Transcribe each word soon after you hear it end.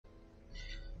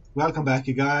Welcome back,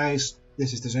 you guys.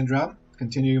 This is the Syndra,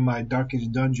 continuing my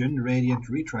Darkest Dungeon Radiant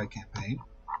Retry campaign,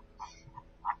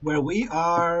 where we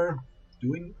are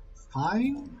doing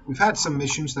fine. We've had some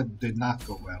missions that did not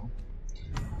go well,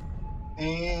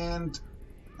 and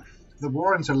the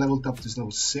Warrens are leveled up to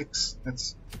level 6.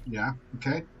 That's, yeah,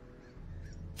 okay.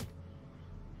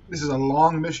 This is a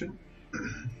long mission.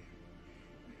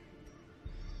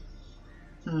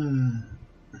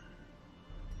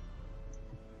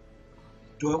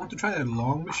 Do I want to try a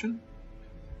long mission?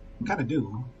 I kind of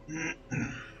do.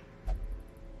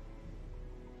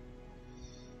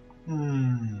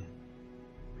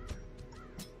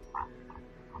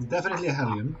 Definitely a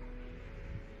Hellion.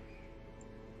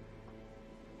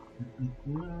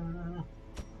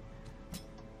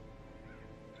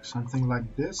 Something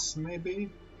like this, maybe?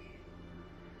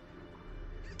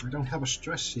 I don't have a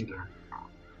stress sealer.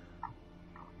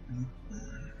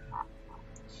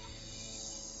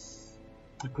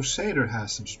 The Crusader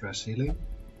has some stress healing.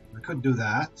 I could do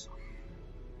that.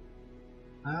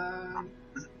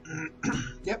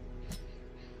 Yep.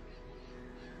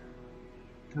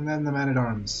 And then the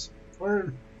Man-at-Arms.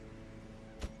 Or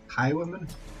Highwayman.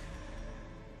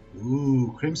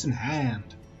 Ooh, Crimson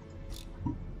Hand.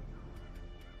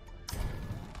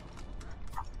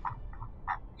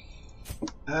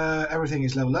 Everything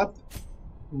is leveled up.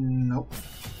 Nope.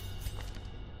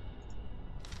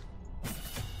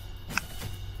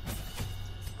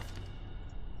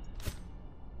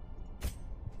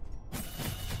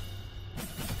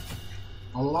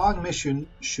 A long mission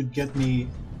should get me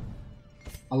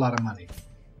a lot of money.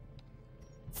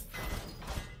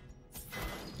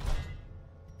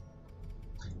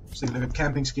 Let's take a look at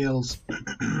camping skills.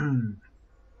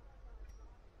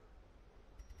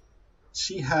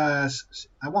 She has...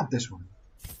 I want this one.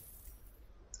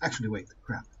 Actually, wait,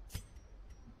 crap.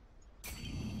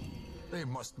 They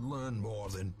must learn more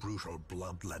than brutal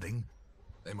bloodletting.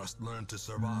 They must learn to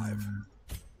survive.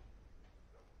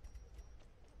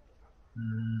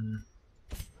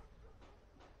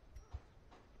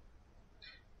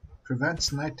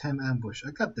 Prevents nighttime ambush.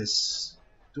 I got this.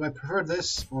 Do I prefer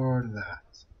this or that?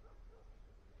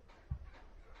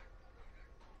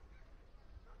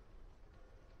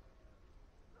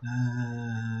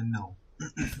 No.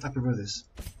 I prefer this.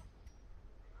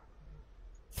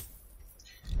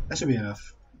 That should be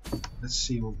enough. Let's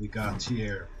see what we got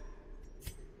here.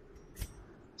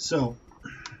 So,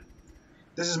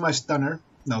 this is my stunner.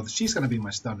 No, she's gonna be my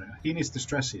stunner. He needs the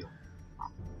stress heal.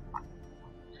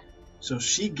 So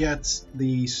she gets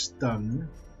the stun.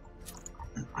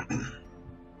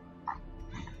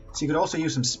 She could also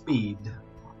use some speed.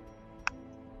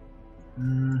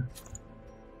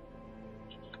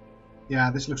 Yeah,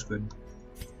 this looks good.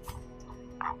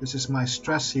 This is my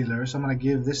stress healer, so I'm gonna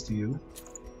give this to you.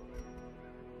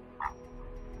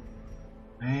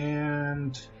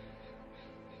 And...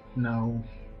 no.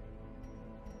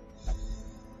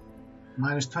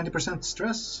 Minus 20%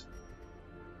 stress?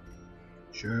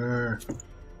 Sure.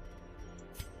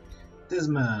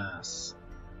 Dismas.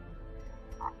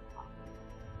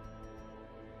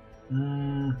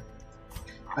 I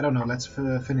don't know, let's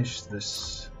finish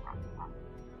this.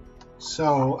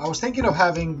 So, I was thinking of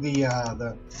having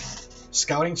the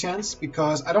scouting chance,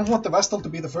 because I don't want the Vestal to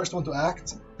be the first one to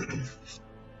act.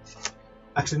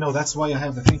 Actually, no, that's why I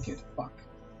have the Think It. Fuck.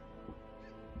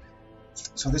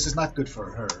 So this is not good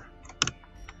for her.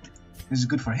 This is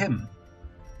good for him.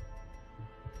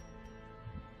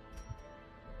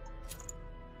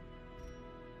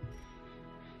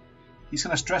 He's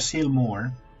gonna stress heal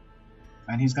more,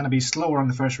 and he's gonna be slower on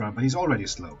the first round, but he's already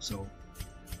slow, so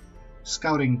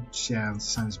scouting chance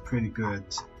sounds pretty good.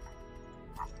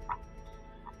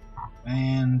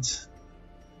 And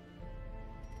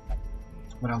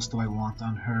what else do I want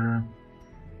on her?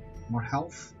 More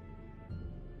health?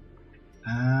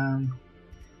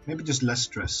 Maybe just less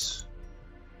stress.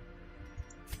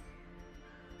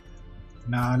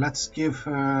 Now let's give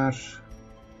her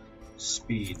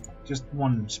speed. Just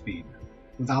one speed,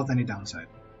 without any downside.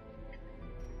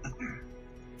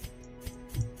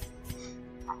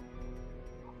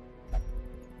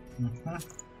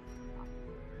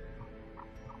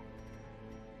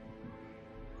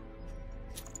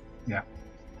 Yeah.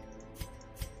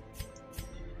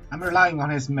 I'm relying on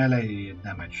his melee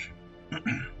damage.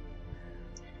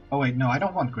 Oh wait, no, I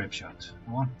don't want Grape Shot.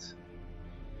 I want...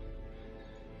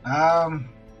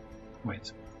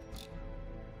 wait.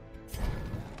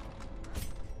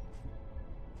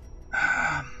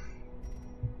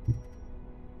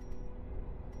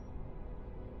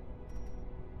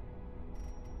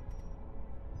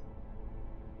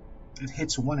 It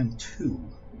hits 1 and 2.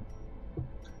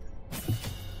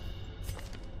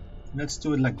 Let's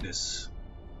do it like this.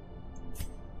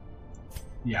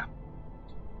 Yeah.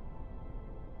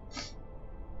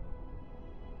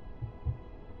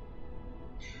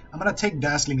 I'm gonna take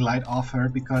Dazzling Light off her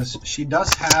because she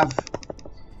does have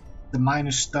the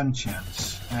minus stun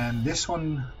chance, and this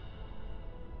one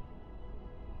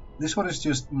is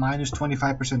just minus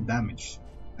 25% damage.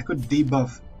 I could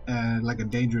debuff like a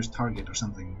dangerous target or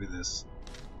something with this.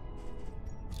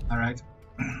 Alright.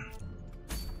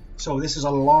 So this is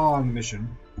a long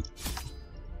mission.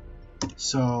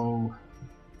 So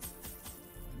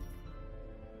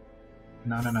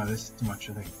no, this is too much,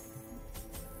 I think.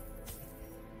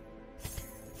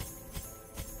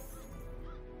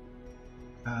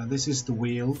 This is the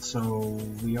wheel, so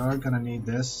we are gonna need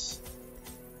this.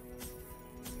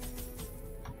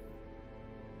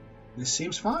 This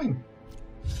seems fine.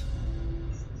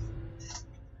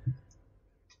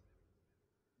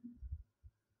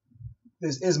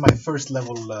 This is my first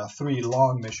level 3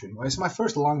 long mission. Well, it's my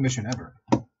first long mission ever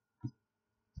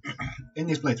in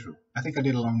this playthrough. I think I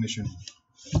did a long mission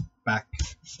back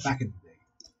in the day.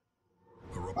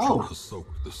 Corruption has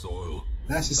soaked the soil.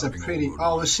 This is a pretty...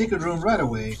 Oh, a secret room right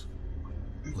away.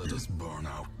 Let us burn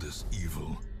out this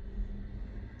evil.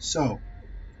 So,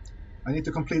 I need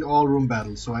to complete all room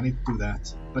battles, so I need to do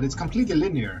that. But it's completely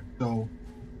linear, so...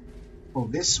 Oh,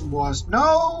 this was...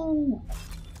 No!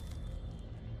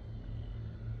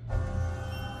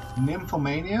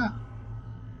 Nymphomania?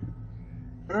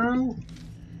 Girl?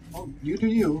 Oh, you do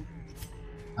you.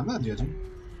 I'm not judging.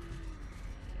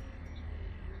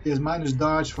 He has minus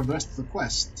dodge for the rest of the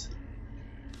quest.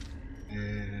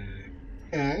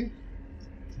 Okay.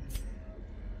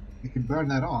 You can burn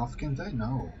that off, can't I?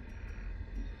 No.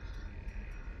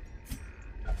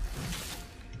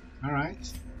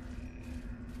 Alright.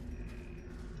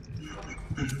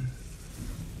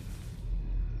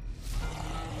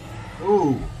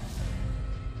 Ooh.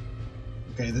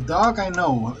 Okay, the dog I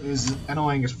know is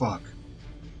annoying as fuck.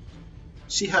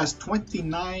 She has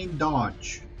 29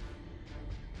 dodge.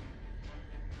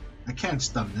 I can't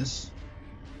stun this.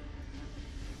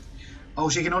 Oh,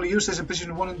 she can only use this in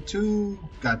position 1 and 2?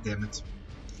 God damn it.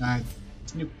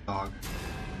 Snoop dog.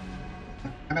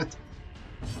 Damn it.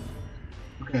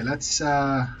 Okay, let's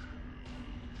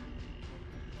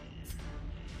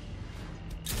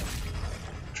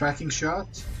tracking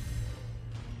shot.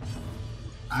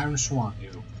 Iron Swan,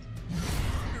 you.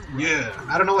 Yeah,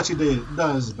 I don't know what she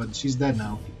does, but she's dead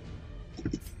now.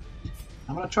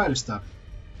 I'm gonna try this stuff.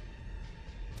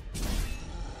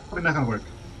 Probably not gonna work.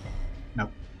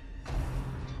 Nope.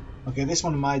 Okay, this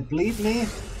one might bleed me.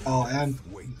 Oh, and...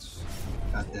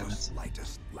 God damn it.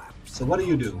 So what do?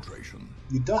 You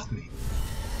doth me.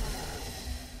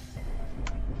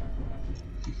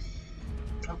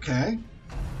 Okay.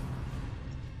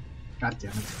 God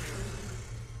damn it.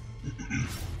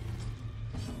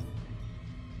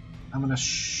 I'm gonna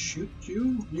shoot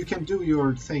you. You can do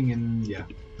your thing in... yeah,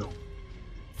 go.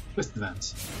 Twist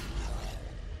advance.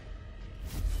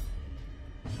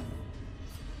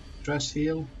 Stress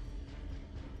heal.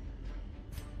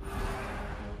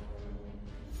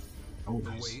 Oh, nice.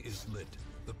 The way is lit.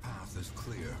 The path is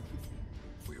clear.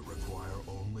 We require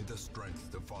only the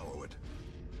strength to follow it.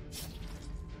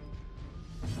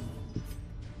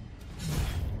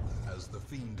 As the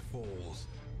fiend falls,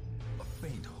 a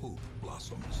faint hope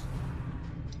blossoms.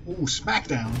 Ooh,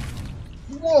 smackdown.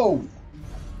 Whoa!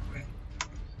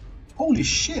 Holy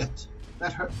shit!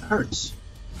 That hurts.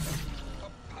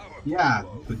 Yeah,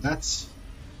 but that's...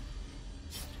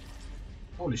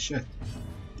 Holy shit.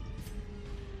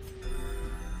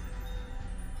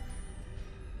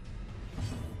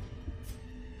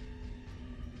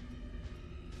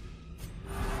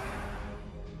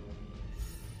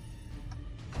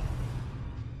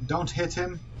 Don't hit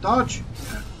him. Dodge!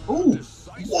 Ooh!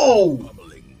 Whoa!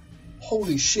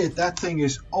 Holy shit, that thing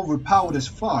is overpowered as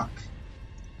fuck.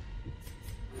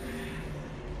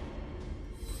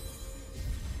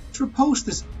 Her post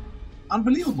is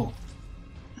unbelievable.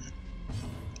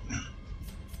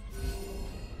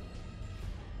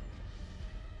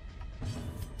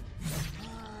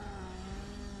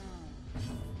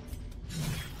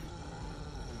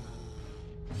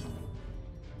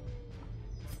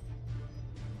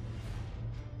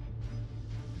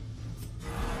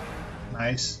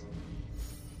 Nice.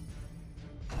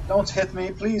 Don't hit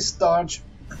me, please dodge.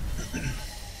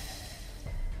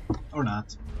 Or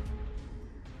not.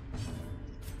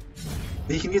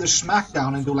 He can either smack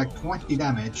down and do like 20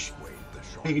 damage,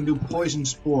 or he can do poison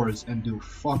spores and do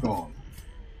fuck all.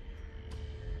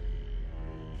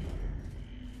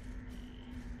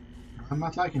 I'm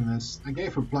not liking this. I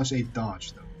gave her +8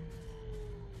 dodge though.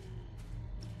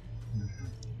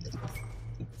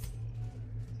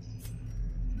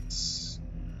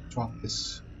 swap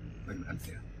this like that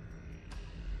here.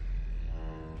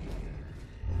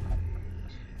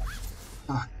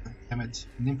 Ah, God damn it.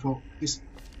 Nympho is...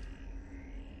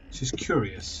 She's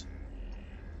curious.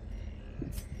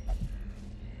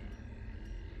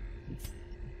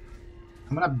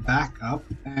 I'm gonna back up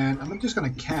and I'm just gonna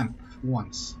camp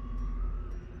once.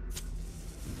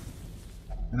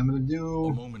 And I'm gonna do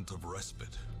a moment of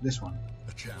respite. This one.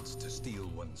 A chance to steel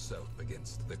oneself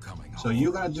against the coming. So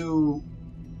you're gonna do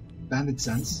Bandit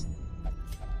Sense.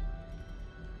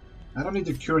 I don't need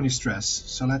to cure any stress,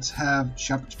 so let's have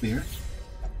Sharp Spear.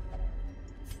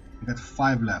 We got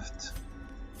 5 left.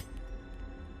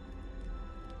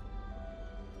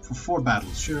 For 4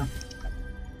 battles, sure.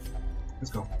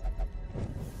 Let's go.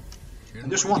 I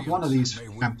just want one of these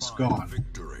camps gone.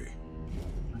 Victory.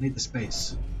 I need the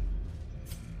space.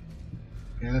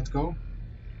 Okay, let's go.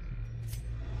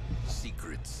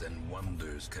 Secrets and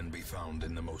wonders can be found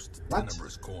in the most What?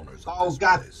 tenebrous corners of Oh this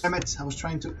god place. damn it! I was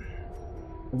trying to...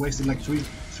 I wasted like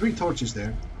three torches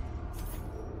there.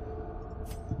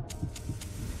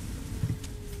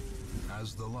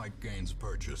 As the light gains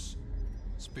purchase,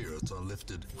 spirits are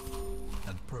lifted,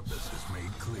 and purpose is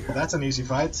made clear. That's an easy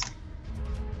fight.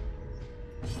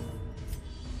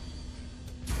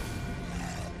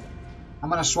 I'm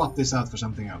gonna swap this out for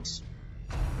something else.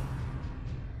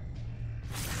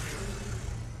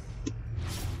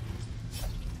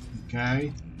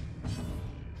 Okay.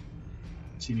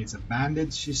 She needs a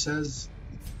bandage, she says.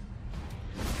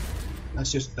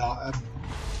 Let's just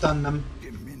stun them.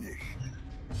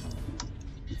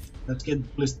 Let's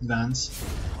get Blissed Advance.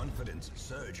 Confidence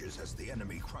surges as the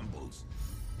enemy crumbles.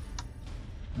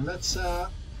 And let's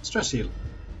stress heal.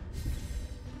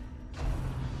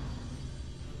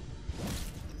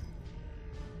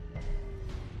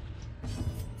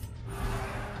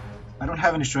 I don't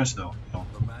have any stress though, so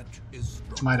The match is strong.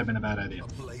 which might have been a bad idea. A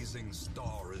blazing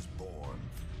star is born.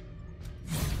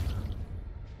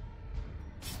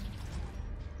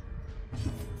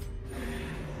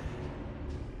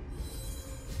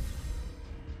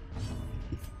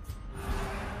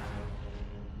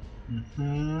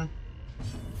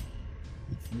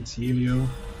 Let's heal you.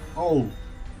 Oh,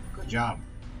 good job.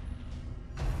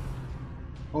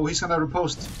 Oh, he's gonna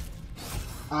riposte.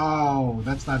 Oh,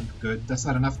 that's not good. That's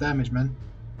not enough damage, man.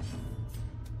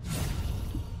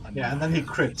 Yeah, and then he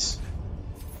crits.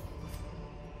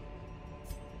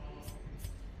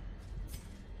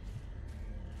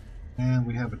 And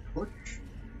we have a torch.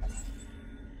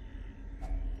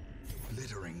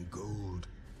 Glittering gold,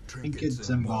 Trinkets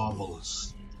and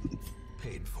baubles.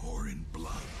 paid for in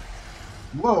blood.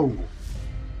 Whoa!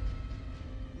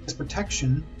 His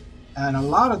protection, and a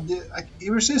lot of the... he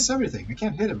resists everything. I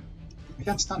can't hit him. I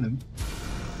can't stun him.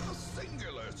 A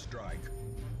singular strike.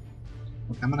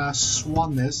 Okay, I'm gonna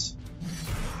swan this.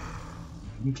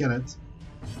 Let me kill it.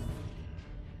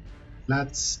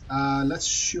 Let's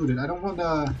shoot it. I don't want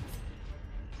to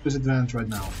disadvantage right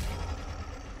now.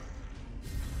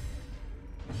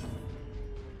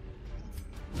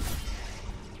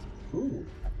 Ooh.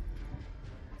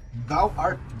 Thou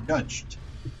art judged.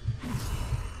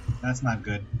 That's not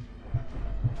good.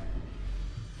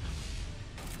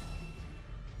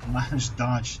 Minus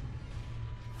dodge.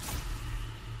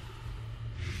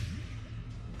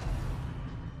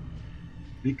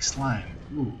 Big slime.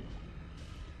 Ooh.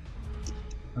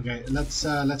 Okay, let's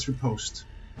riposte.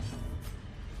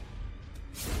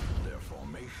 Their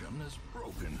formation is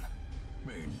broken.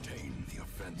 Maintain the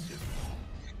offensive.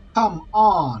 Come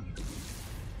on!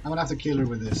 I'm gonna have to kill her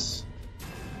with this.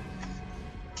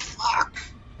 Fuck!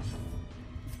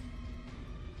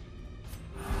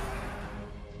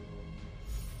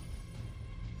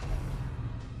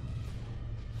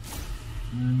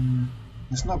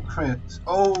 There's no crit.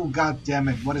 Oh god damn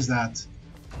it! What is that?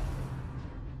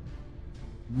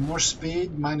 More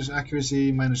speed, minus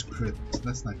accuracy, minus crit.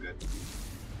 That's not good.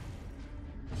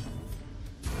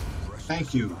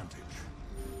 Thank you.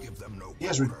 Give them no He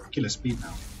has quarter. ridiculous speed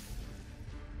now.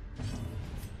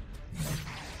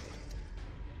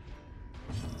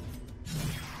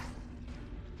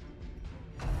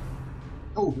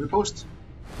 Oh, riposte.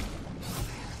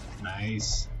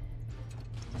 Nice.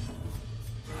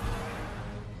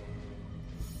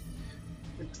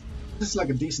 This is like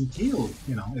a decent heal,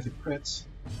 you know, if it crits.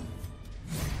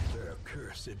 Their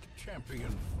cursed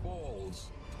champion falls.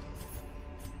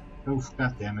 Oh,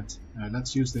 god damn it. Alright,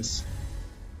 let's use this.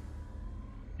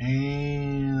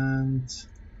 And...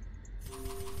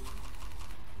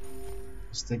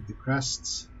 let's take the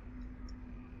crests.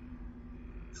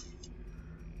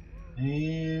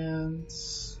 And...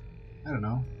 I don't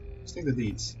know. Let's take the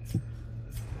deeds.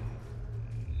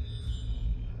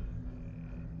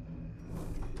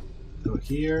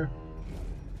 here.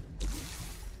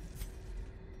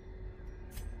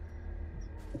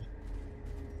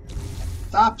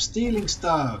 Stop stealing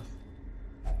stuff!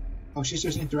 Oh, she's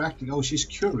just interacting. Oh, she's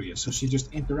curious, so she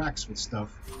just interacts with stuff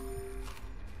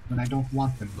when I don't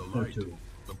want them her to.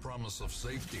 The promise of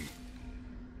safety.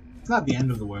 It's not the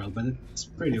end of the world, but it's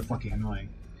pretty fucking annoying.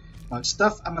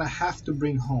 Stuff I'm gonna have to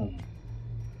bring home.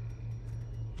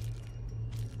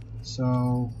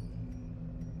 So...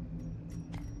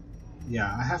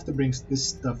 yeah, I have to bring this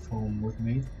stuff home with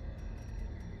me.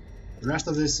 The rest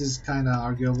of this is kinda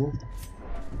arguable.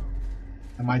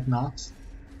 I might not.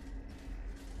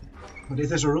 But if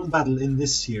there's a room battle in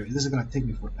this here, this is gonna take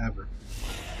me forever.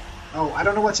 Oh, I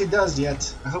don't know what she does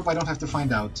yet. I hope I don't have to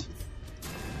find out.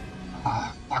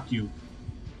 Ah, fuck you.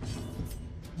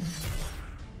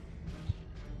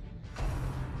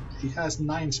 She has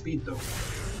 9 speed though.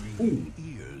 Ooh,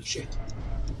 shit.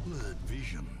 Blurred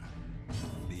vision.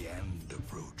 The end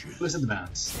approaches. Let's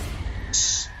advance.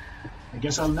 I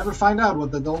guess I'll never find out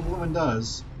what the old woman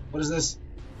does. What is this?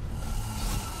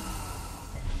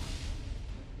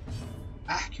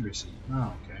 Accuracy.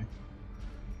 Oh, okay.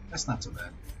 That's not so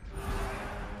bad.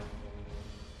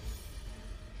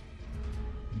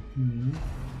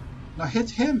 Now hit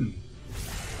him!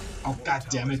 Oh, god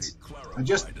damn it. I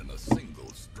just... in a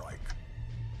single strike.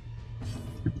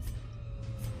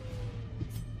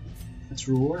 Let's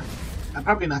roar. I'm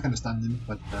probably not gonna stun him,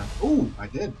 but... ooh, I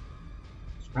did.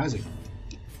 Surprising.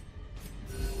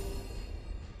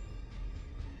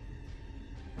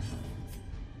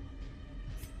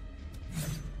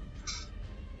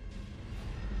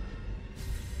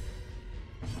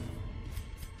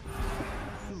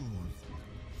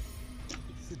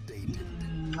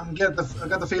 I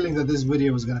got the feeling that this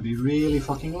video was gonna be really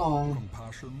fucking long.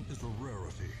 Compassion is a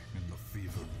rarity in the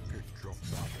fevered pitch of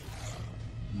battle.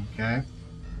 Okay.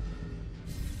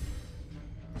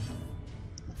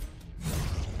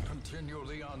 Continue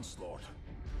the onslaught.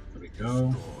 There we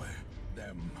go. Destroy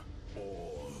them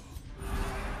all.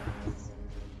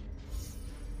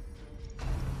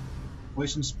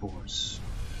 Poison spores.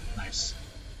 Nice.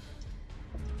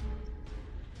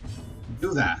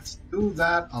 Do that. Do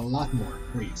that a lot more,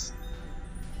 please.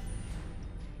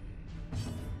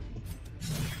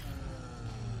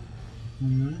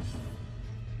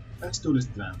 Let's do this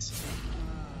advance.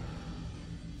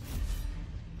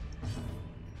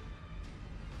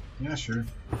 Yeah, sure.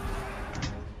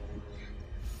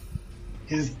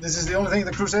 This is the only thing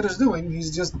the Crusader's doing.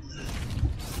 He's just...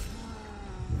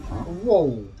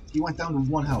 whoa! He went down to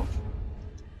 1 health.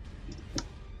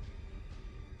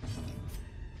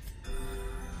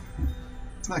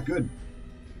 It's not good.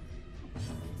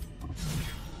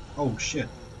 Oh shit.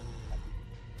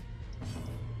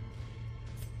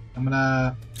 I'm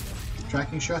gonna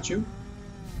tracking shot you.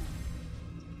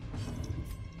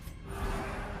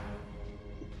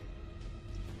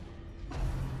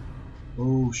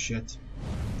 Oh shit.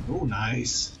 Oh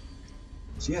nice.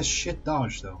 She has shit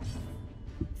dodge though.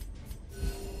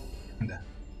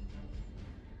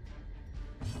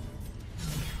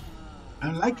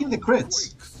 I'm liking the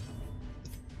crits.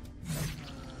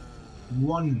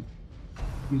 1.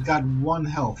 You've got 1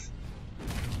 health.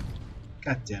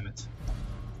 God damn it.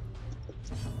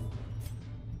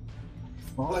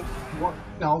 Well, like, what?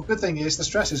 No, good thing is the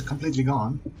stress is completely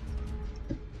gone.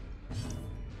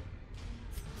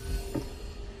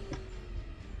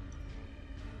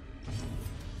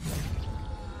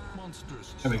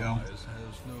 There we go. Has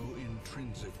no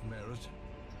intrinsic merit,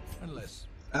 unless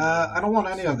I don't want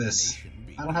any of this.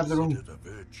 I don't have the room.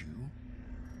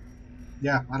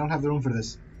 Yeah, I don't have the room for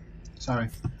this. Sorry.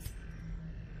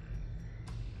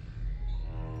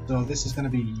 So this is gonna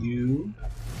be you.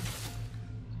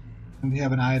 And we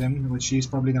have an item which she's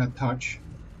probably gonna touch.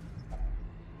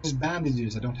 Just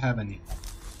bandages, I don't have any.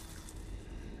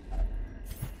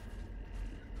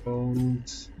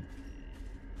 Gold.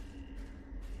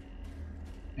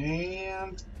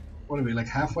 And what are we, like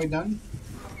halfway done?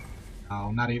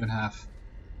 No, not even half.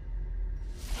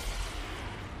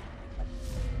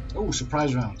 Oh,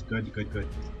 surprise round. Good, good, good.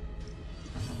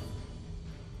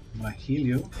 I'm gonna heal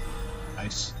you.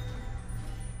 Nice.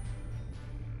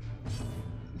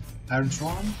 Iron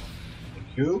Swarm.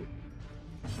 Thank you.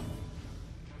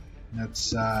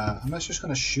 That's, I'm not just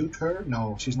gonna shoot her.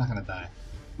 No, she's not gonna die.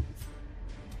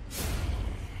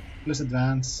 Plus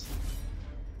advance.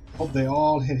 Hope they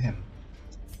all hit him.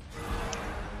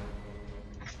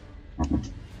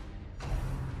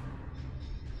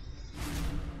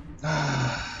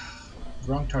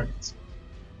 Wrong targets.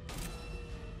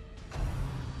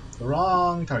 The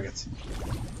wrong targets.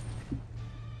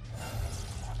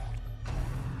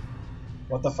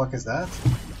 What the fuck is that?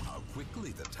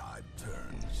 quickly the tide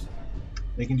turns.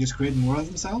 They can just create more of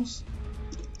themselves?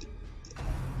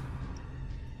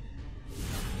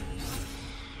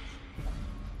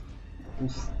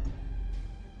 Oof.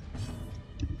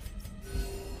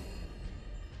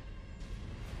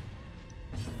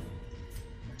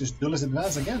 Just duelist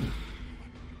advance again.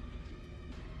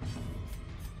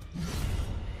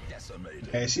 Decimated.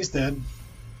 Okay, she's dead.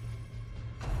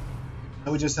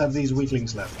 Now we just have these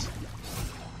weaklings left.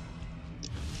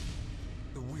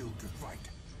 The will to fight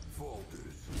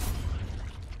falters.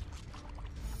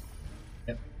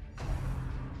 Yep.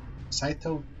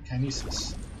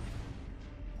 Cytokinesis.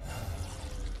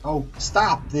 Oh,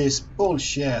 stop this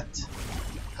bullshit!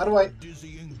 How do I...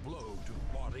 Dizzying blow to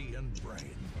body and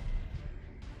brain.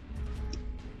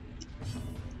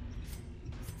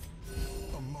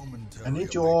 A momentary I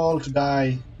need you all to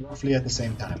die roughly at the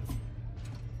same time.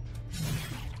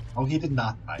 Oh, he did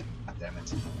not die. God damn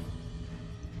it.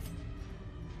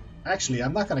 Actually,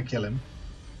 I'm not gonna kill him.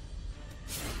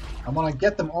 I'm gonna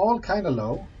get them all kinda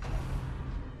low.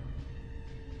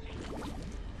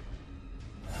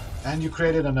 And you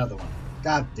created another one.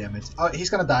 God damn it. Oh, he's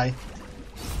gonna die.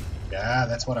 Yeah,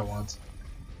 that's what I want.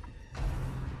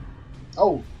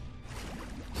 Oh!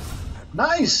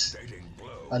 Nice!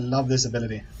 I love this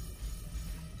ability.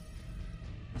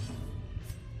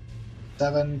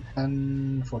 7,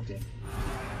 10, 14.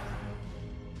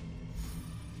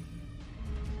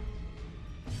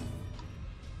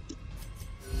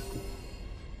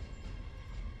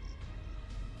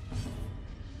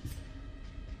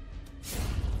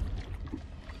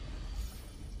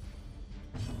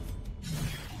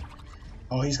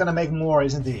 Oh, he's gonna make more,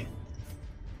 isn't he?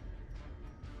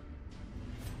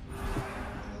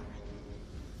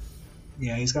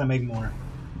 Yeah, he's gonna make more.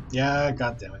 Yeah,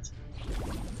 god damn it.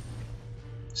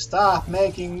 Stop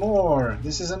making more!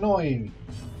 This is annoying.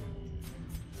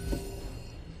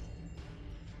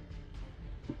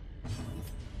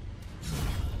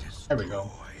 There we go.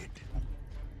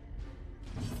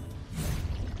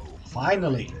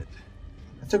 Finally!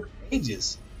 It took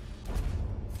ages.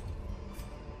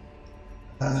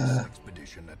 This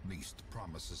expedition at least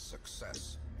promises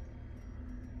success.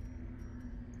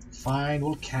 Fine,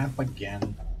 we'll camp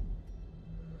again.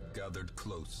 Gathered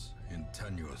close in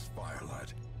tenuous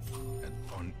firelight and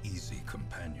uneasy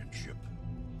companionship.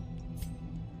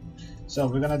 So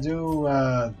we're gonna do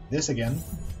this again.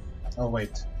 Oh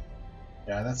wait,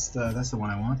 yeah, that's the one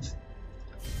I want.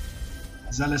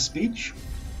 Zealous speech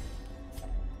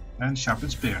and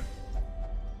sharpened spear.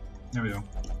 There we go.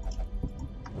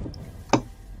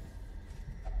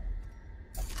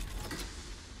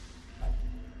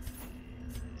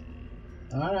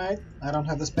 Alright, I don't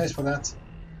have the space for that.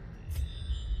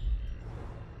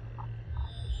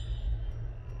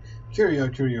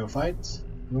 Curio fight.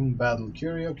 Room battle.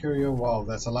 Curio. Wow,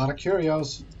 that's a lot of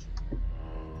curios.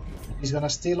 He's gonna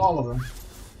steal all of them.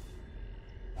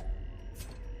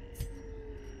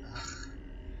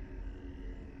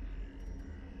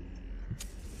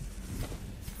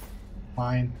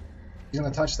 Fine. He's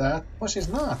gonna touch that. Oh, she's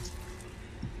not.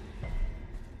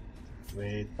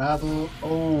 Wait, battle.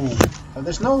 Oh,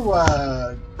 there's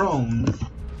no crone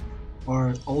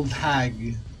or old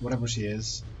hag, whatever she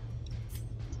is.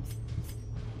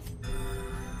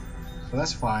 So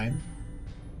that's fine.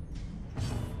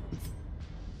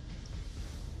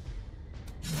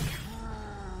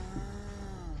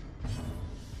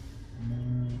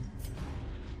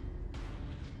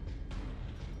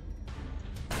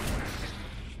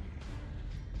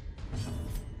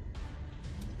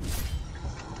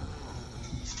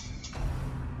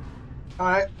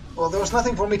 Alright, well there was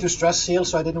nothing for me to stress heal,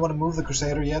 so I didn't want to move the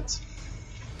Crusader yet.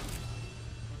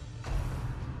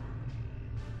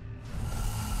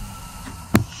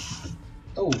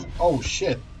 Oh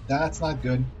shit, that's not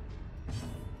good.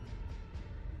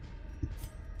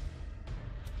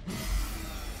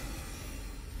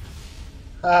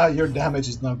 Ah, your damage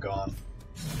is now gone.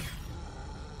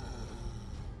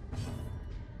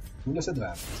 Duelist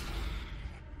advantage.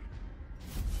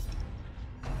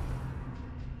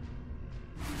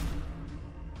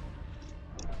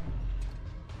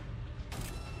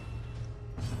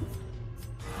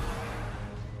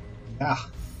 Ah.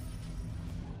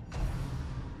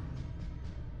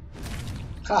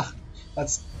 Ha!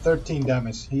 That's 13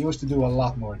 damage. He used to do a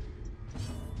lot more.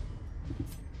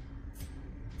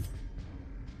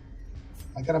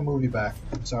 I gotta move you back.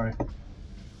 I'm sorry.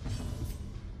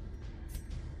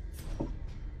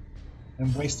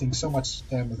 I'm wasting so much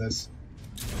time with this.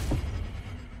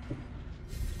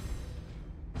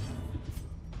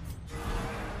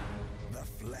 The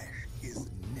flesh is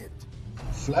knit.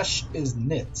 Flesh is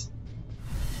knit.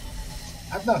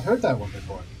 I've not heard that one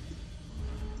before.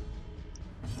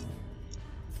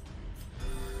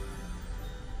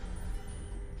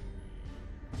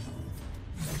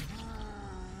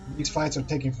 These fights are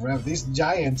taking forever. These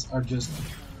giants are just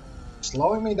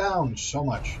slowing me down so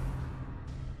much.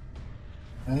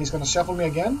 And he's gonna shuffle me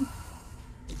again?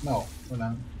 No, for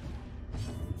now.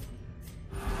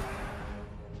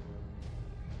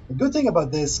 The good thing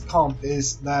about this comp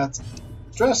is that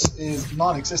stress is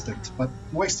non-existent, but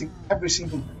wasting every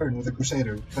single turn with a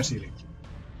Crusader press healing.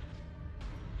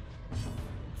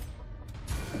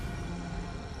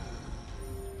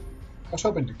 I was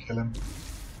hoping to kill him.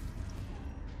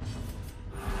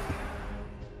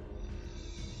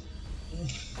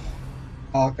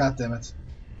 Oh, god damn it.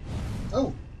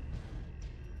 Oh!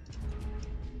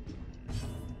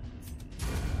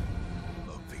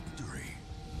 A victory.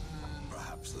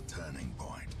 Perhaps the turning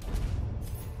point.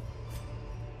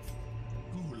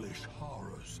 Ghoulish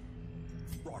horrors.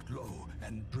 Brought low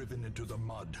and driven into the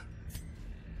mud.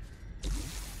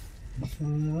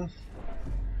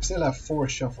 Still have 4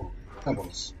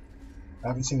 shovels. I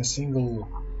haven't seen a single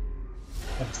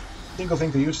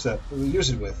thing to use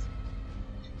it with.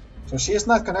 So she is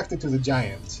not connected to the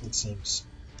giant, it seems.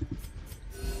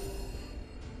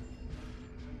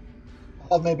 I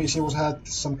thought maybe she had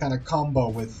some kind of combo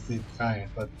with the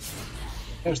giant, but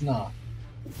there's not.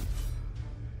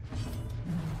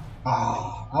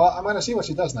 Ah, I'm gonna see what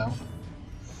she does now.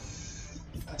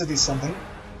 That is something.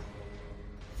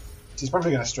 She's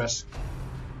probably gonna stress.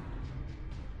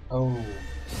 Oh.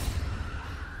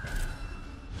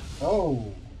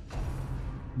 Oh.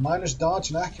 Minus dodge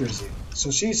and accuracy. So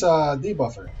she's a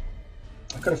debuffer.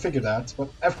 I could have figured that, but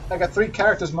I got 3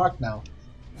 characters marked now.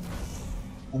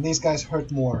 And these guys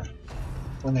hurt more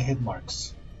when they hit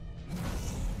marks.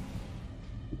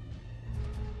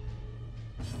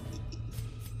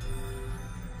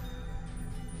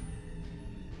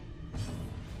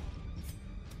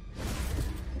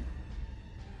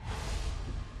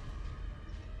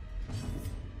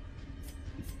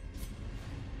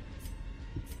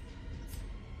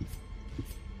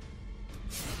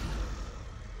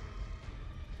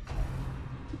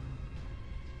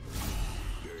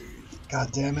 God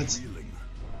damn it.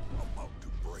 About to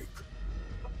break.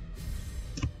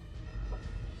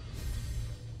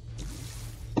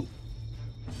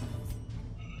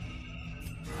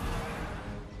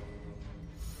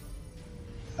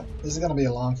 This is gonna be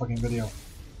a long fucking video.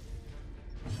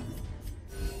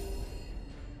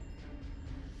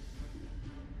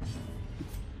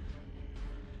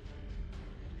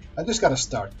 I just gotta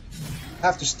start. I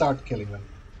have to start killing them.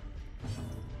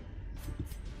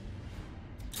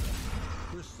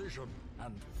 Precision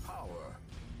and power.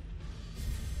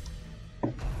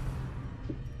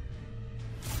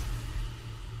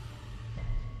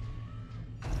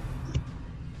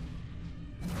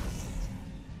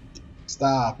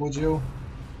 Stop, would you?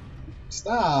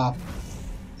 Stop!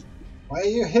 Why are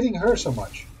you hitting her so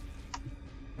much?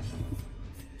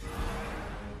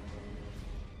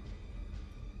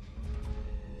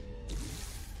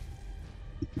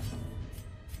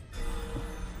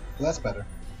 Well, that's better.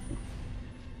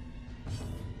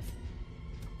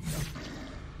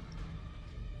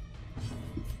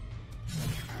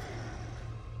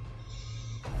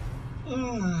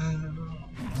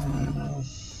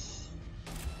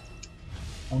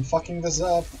 I'm fucking this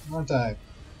up, aren't I?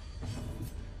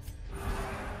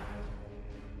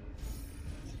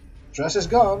 Dress is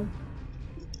gone.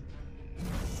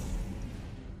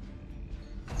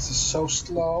 This is so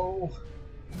slow.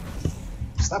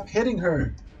 Stop hitting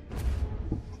her.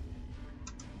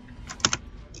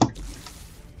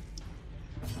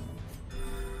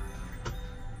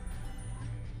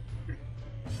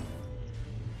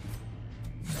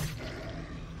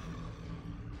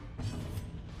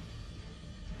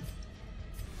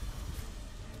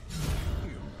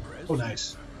 Oh,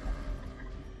 nice.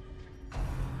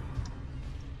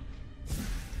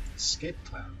 Escape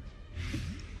cloud.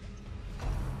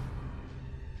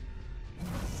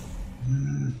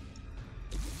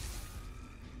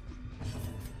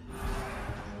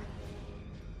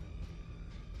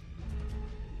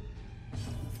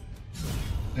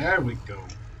 There we go.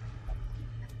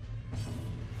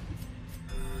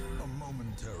 A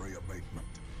momentary abatement.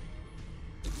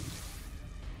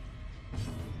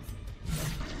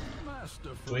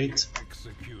 Wait.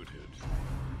 Executed.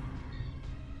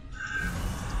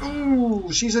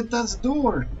 Ooh, she's at death's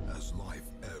door. As life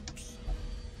ebbs,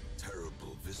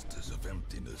 terrible vistas of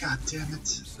emptiness God damn it.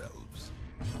 themselves.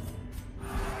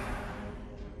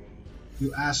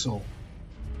 You asshole.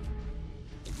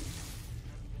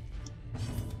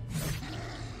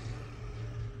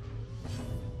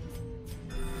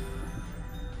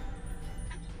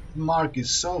 mark is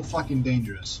so fucking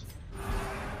dangerous.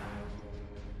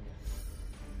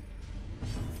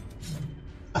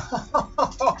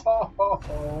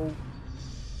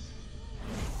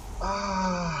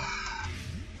 Ah.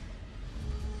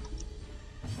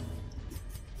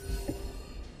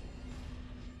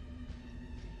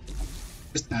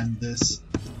 Just end this.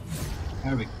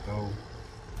 There we go.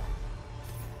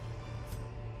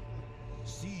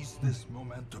 Seize this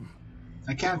momentum.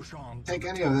 I can't Push on to take the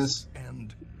any of this. task's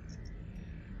end.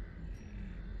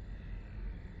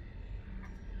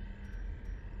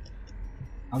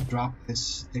 I'll drop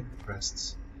his thick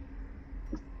crests.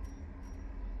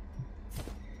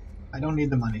 I don't need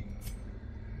the money.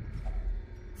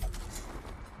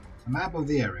 A map of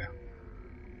the area.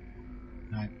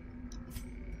 Right.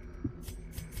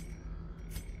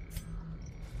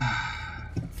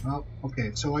 Well,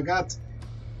 okay, so I got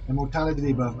a mortality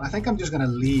debuff. I think I'm just gonna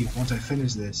leave once I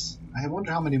finish this. I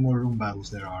wonder how many more room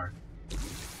battles there are.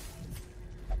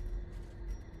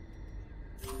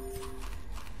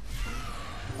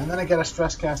 And then I get a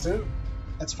stress caster.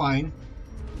 That's fine.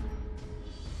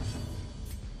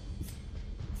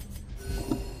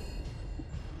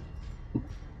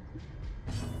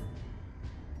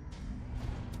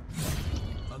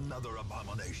 Another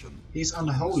abomination. He's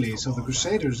unholy, so the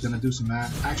Crusader is gonna do some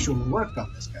actual work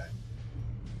on this guy.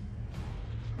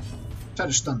 Try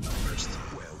to stun them first.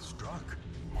 Well struck.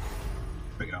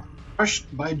 There we go. Crushed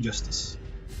by justice.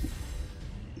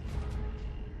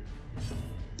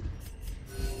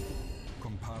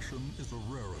 Compassion is a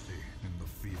rarity in the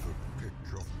fevered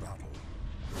pitch of battle.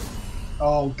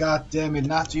 Oh god damn it,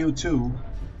 not you too.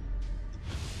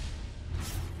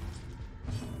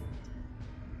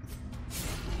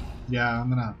 Yeah, I'm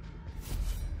gonna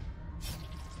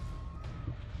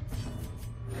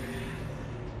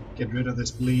get rid of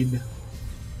this bleed.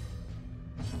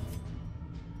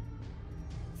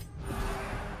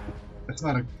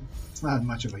 It's not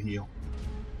much of a heal.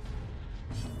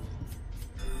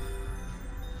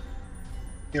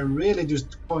 You're really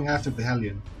just going after the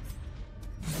Hellion.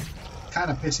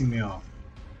 Kinda pissing me off.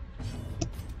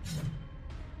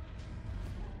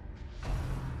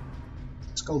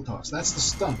 Skull toss, that's the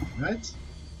stun, right?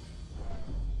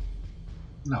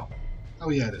 No. Oh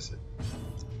yeah, that's it.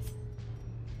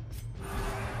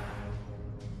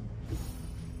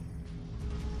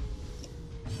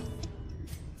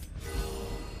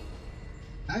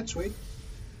 That's sweet.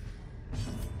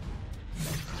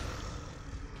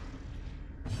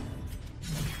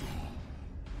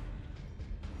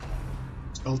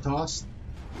 Skull toss.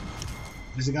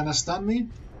 Is it gonna stun me?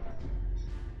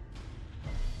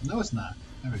 No, it's not.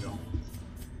 There we go.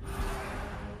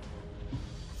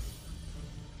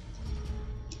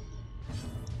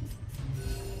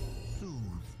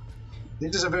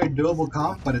 This is a very doable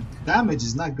comp, but the damage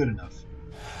is not good enough.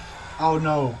 Oh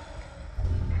no.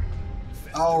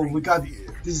 Oh, we got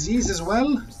disease as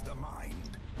well?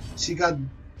 She got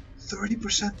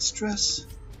 30% stress.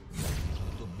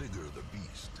 The bigger the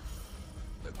beast,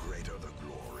 the greater the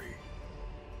glory.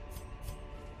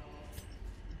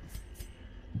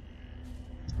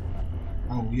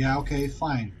 Oh yeah, okay,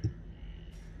 fine.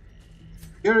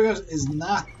 Furious is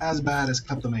not as bad as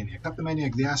Kleptomaniac.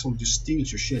 Kleptomaniac, the asshole, just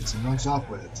steals your shits and runs off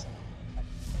with it.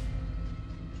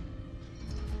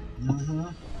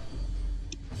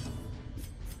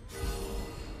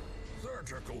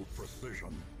 Surgical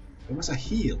precision. It was a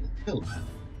heal, man.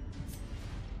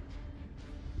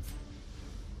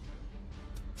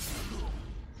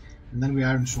 And then we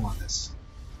Iron Swan this.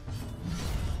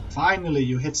 Finally,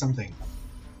 you hit something.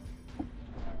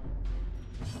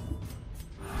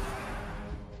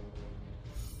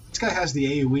 This guy has the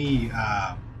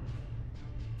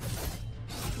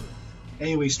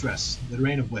AoE stress, the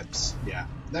Rain of Whips. Yeah,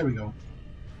 there we go.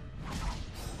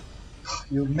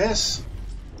 You miss.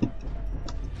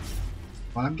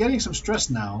 Well, I'm getting some stress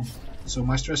now, so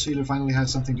my stress healer finally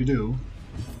has something to do.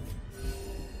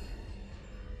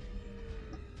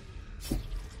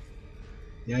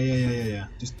 Yeah.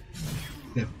 Just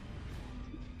hit.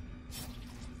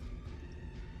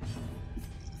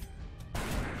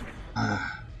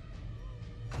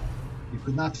 You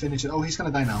could not finish it. Oh, he's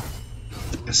gonna die now.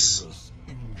 Yes.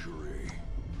 Injury.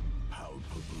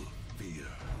 Palpable fear.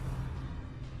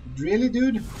 Really,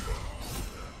 dude?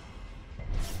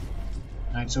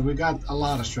 Alright, so we got a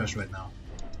lot of stress right now.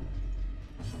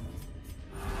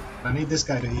 I need this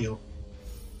guy to heal.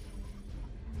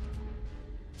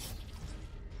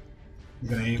 I'm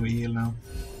gonna AoE heal now.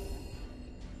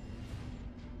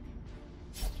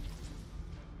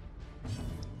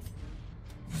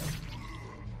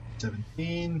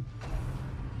 $17.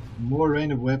 More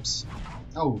Rain of Whips.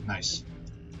 Oh, nice.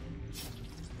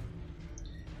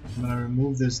 I'm gonna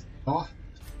remove this dot.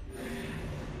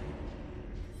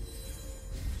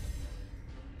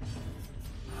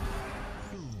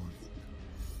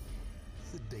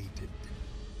 Sedated.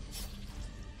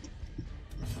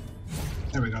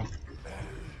 There we go.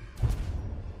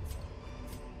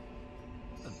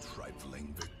 A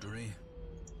trifling victory,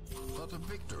 but a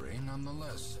victory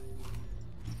nonetheless.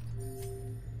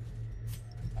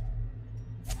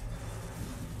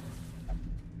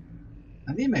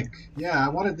 Anemic. Yeah, I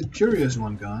wanted the curious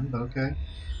one gone, but okay.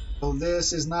 So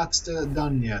this is not still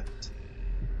done yet.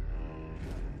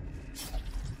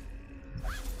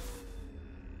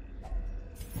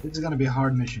 This is gonna be a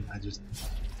hard mission.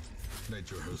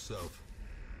 Nature herself,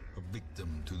 a victim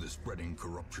to the spreading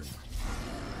corruption.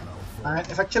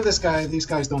 If I kill this guy, these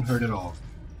guys don't hurt at all.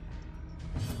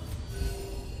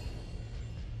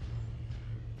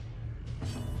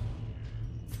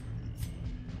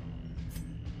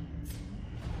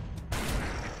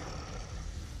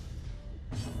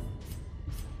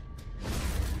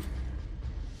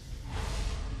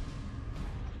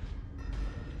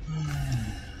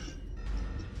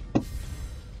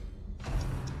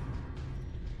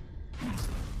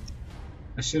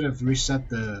 I should have reset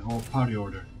the whole party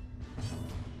order.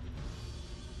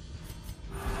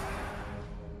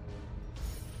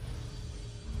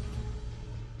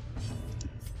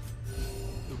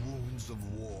 The wounds of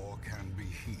war can be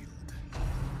healed,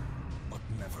 but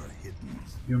never hidden.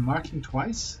 You're marking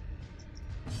twice?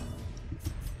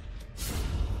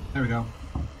 There we go.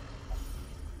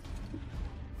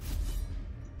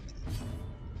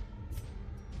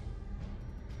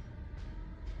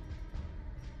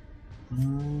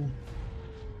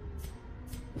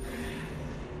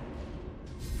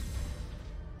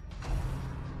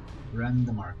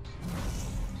 Random mark.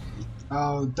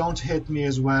 Oh, don't hit me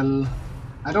as well.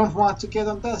 I don't want to get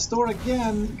on that door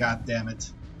again. God damn it.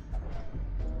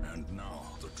 And now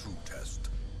the true test.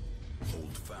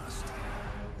 Hold fast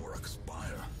or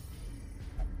expire.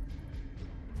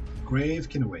 Grave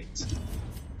can wait.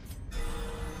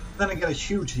 Then I get a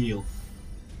huge heal.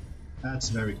 That's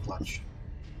very clutch.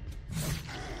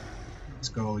 Let's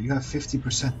go. You have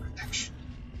 50% protection.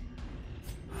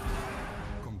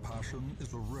 Compassion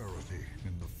is a rarity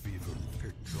in the fevered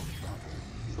pitch of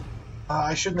battle.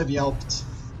 I shouldn't have yelped.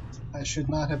 I should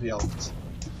not have yelped.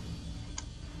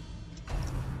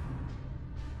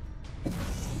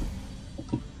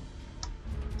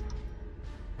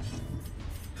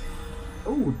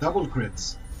 Oh, double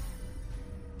crits.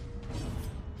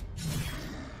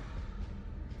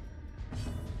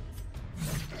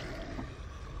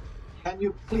 Can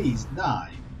you please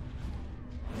die?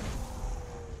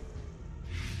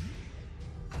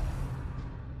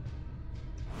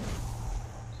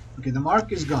 Okay, the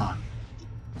mark is gone.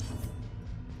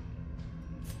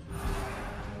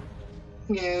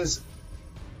 Thing is,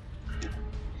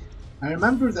 I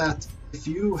remember that if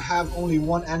you have only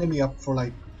one enemy up for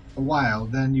like a while,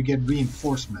 then you get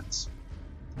reinforcements.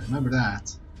 I remember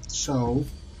that. So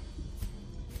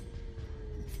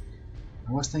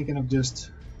I was thinking of just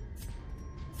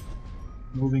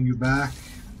moving you back.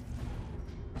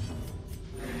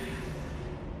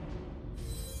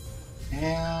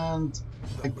 And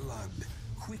The blood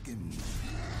quickens.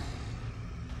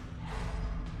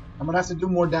 I'm gonna have to do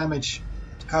more damage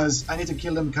because I need to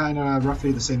kill them kind of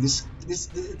roughly the same. This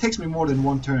it takes me more than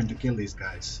one turn to kill these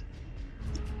guys.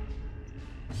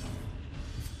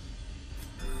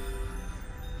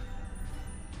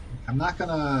 I'm not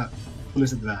gonna pull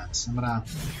his advance. I'm gonna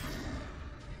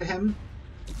hit him.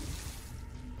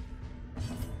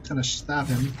 Gonna stab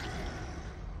him.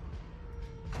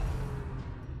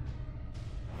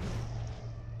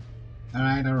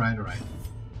 Alright, alright, alright.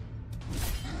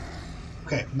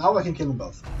 Okay, now I can kill them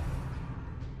both.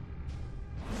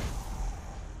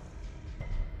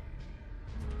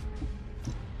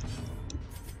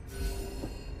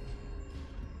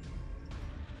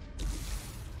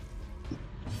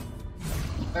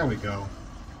 There we go.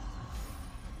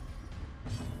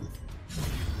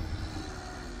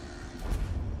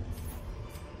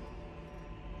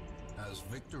 As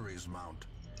victories mount,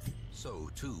 so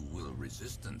too will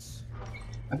resistance.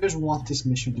 I just want this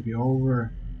mission to be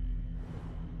over.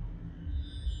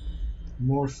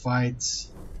 More fights.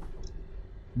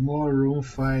 More room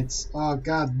fights. Oh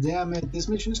god damn it, this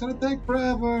mission is gonna take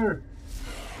forever!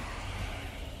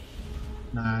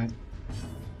 Nah.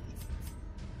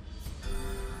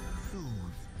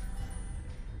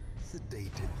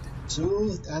 Sedated.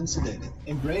 Soothed and sedated.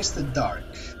 Embrace the dark.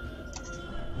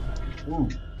 Ooh.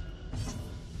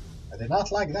 I did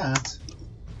not like that.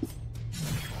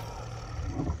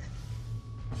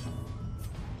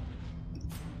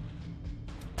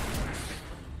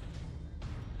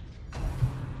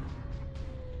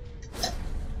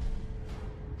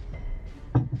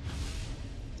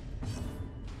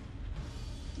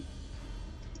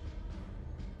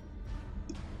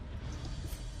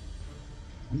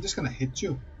 I'm just gonna hit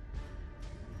you.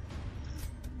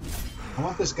 I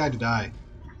want this guy to die.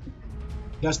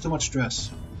 He has too much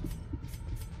stress.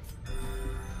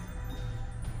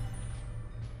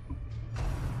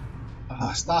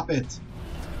 Stop it.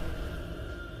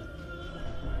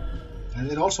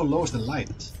 And it also lowers the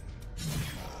light.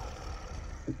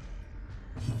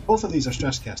 Both of these are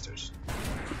stress casters.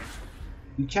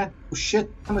 You can't do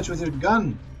shit damage with your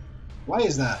gun. Why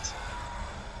is that?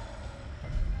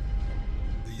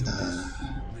 The abyss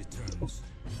returns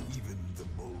even the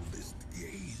boldest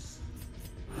gaze.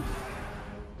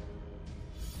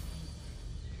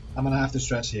 I'm gonna have to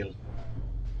stress heal.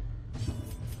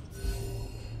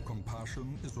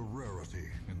 Compassion is a rarity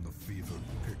in the fevered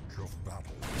pitch of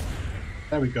battle.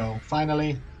 There we go.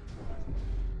 Finally.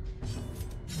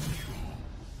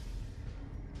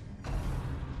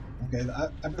 Okay,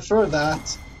 I prefer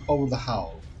that over the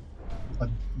howl, but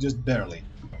just barely.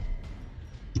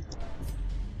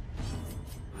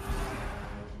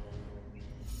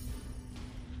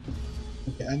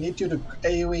 Okay, I need you to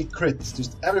AoE crit.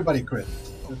 Just everybody crit.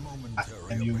 A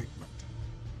momentary And you. abatement.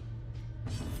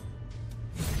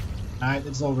 Alright,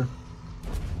 it's over.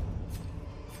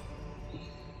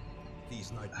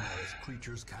 These nightmarish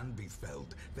creatures can be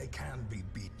felled. They can be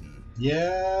beaten.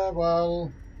 Yeah,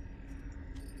 well,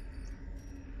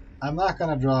 I'm not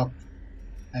gonna drop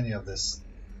any of this.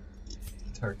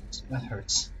 It hurts. That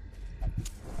hurts.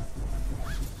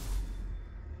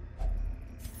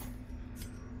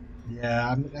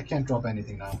 Yeah, I can't drop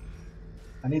anything now.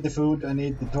 I need the food, I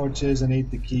need the torches, I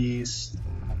need the keys.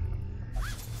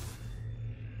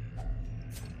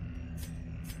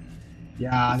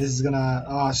 Yeah, this is gonna...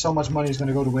 Oh, so much money is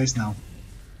gonna go to waste now.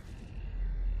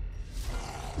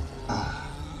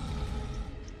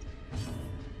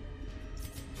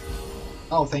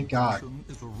 Oh, thank God. Compassion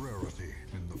is a rarity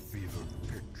in the fevered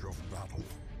pitch of battle.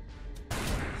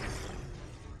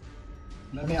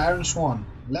 Let me Iron Swan.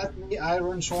 Let me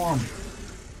Iron Swan.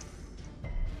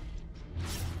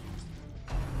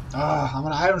 I'm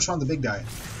gonna Iron Swan the big guy.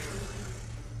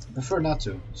 I prefer not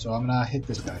to, so I'm gonna hit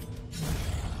this guy.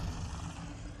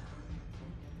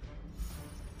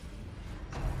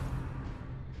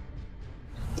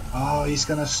 Oh, he's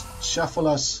gonna shuffle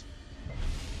us.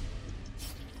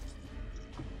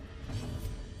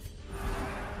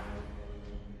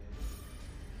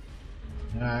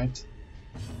 Alright.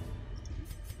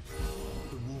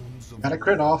 The wounds of Got a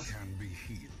crit war off. can be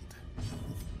healed,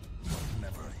 but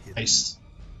never hidden. Nice.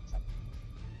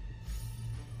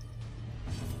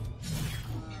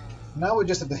 Now we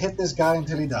just have to hit this guy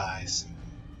until he dies.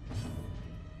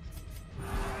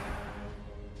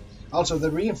 Also, the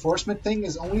reinforcement thing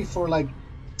is only for like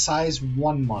size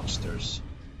 1 monsters.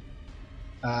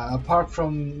 Apart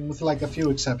from with like a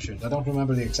few exceptions. I don't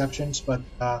remember the exceptions, but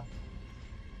I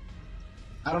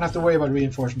don't have to worry about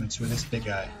reinforcements with this big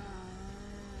guy.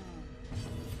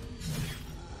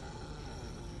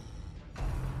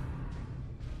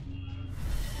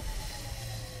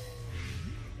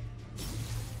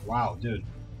 Wow, dude.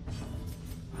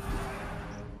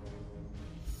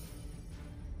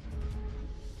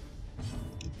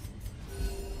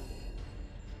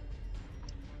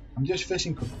 I'm just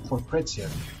fishing for crits here.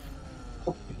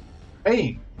 Okay.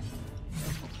 Hey!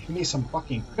 Give me some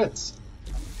fucking crits.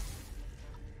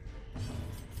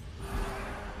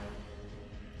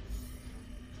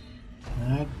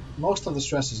 Alright, most of the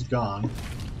stress is gone.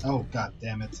 Oh, god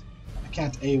damn it. I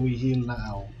can't AoE heal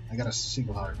now. I got a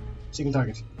single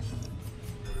target.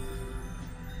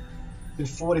 Been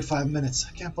 45 minutes.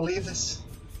 I can't believe this.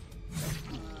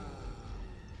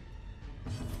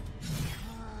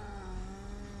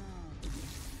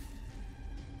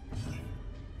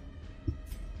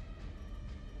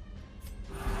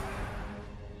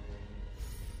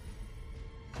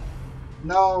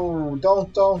 No,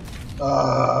 don't.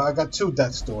 I got 2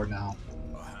 death's door now.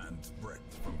 A hand's breadth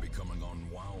from becoming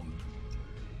unwound.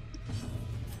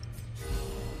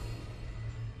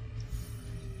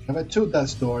 I've had 2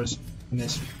 death's doors in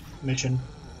this mission.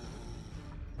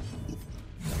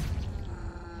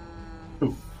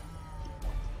 2.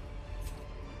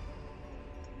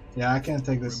 Yeah, I can't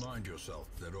take this. Remind yourself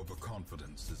that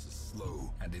overconfidence is a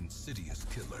slow and insidious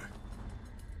killer.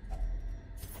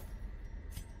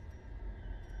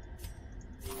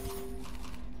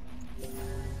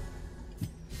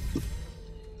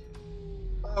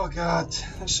 Oh god,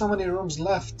 there's so many rooms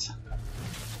left.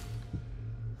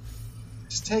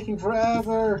 It's taking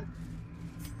forever.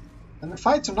 And the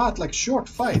fights are not like short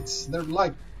fights, they're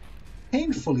like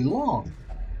painfully long.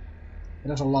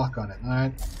 There's a lock on it,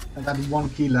 alright. I got 1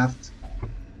 key left.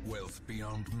 Wealth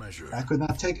beyond measure. I could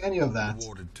not take any of that.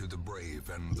 Awarded to the brave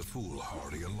and the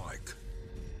foolhardy alike.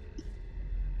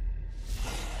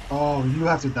 Oh, you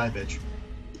have to die, bitch.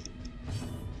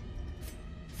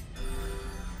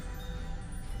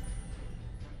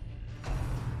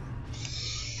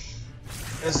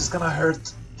 This is gonna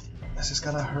hurt. This is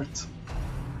gonna hurt.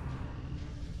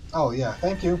 Oh yeah,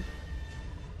 thank you.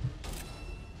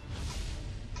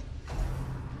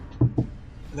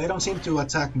 They don't seem to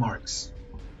attack marks.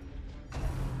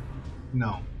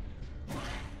 No.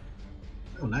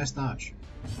 Oh, nice dodge.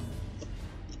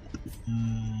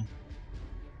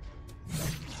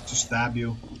 To stab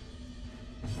you.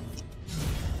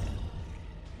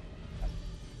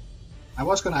 I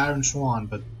was gonna Iron Swan,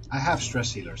 but I have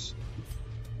stress healers.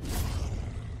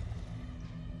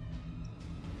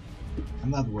 I'm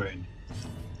not worried.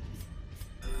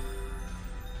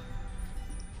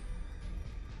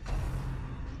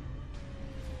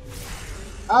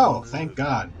 Oh, thank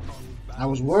God. I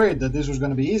was worried that this was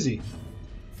gonna be easy.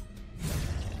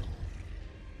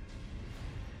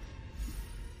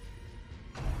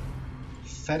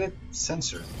 Fetid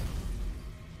sensor.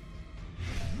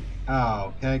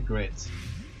 Oh, okay, great.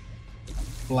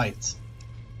 Blight.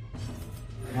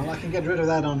 Well, I can get rid of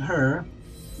that on her.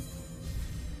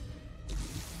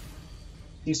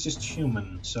 He's just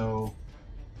human, so...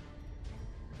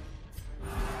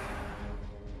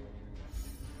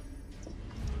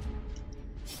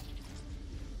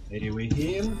 AoE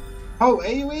heal. Oh,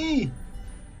 AoE!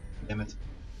 Damn it.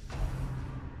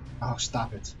 Oh,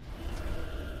 stop it.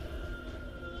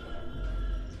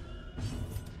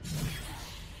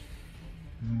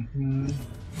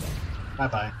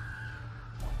 Bye-bye.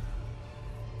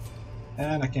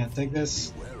 And I can't take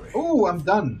this. Oh, I'm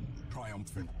done.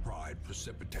 Triumphant pride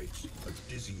precipitates a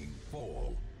dizzying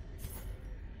fall.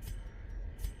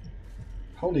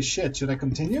 Holy shit, should I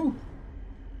continue?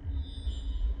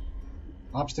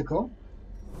 Obstacle?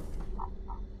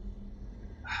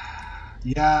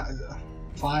 Yeah,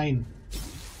 fine.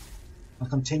 I'll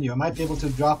continue. I might be able to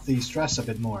drop the stress a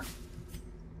bit more.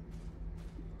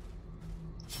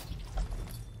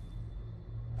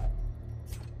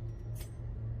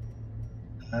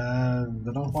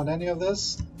 I don't want any of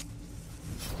this.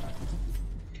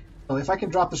 So if I can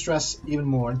drop the stress even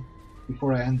more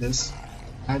before I end this,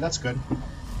 that's good.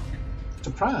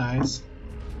 Surprise!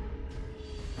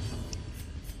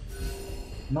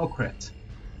 No crit.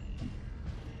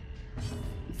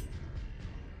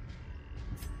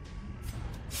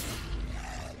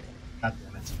 God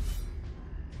damn it.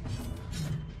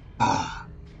 Ah,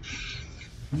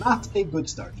 not a good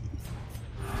start.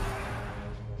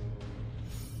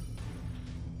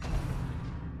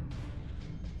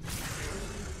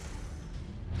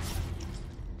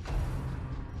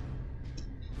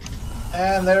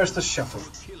 And there's the shuffle.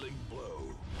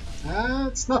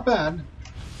 It's not bad.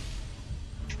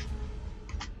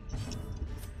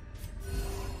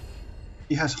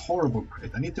 He has horrible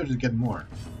crit. I need her to get more.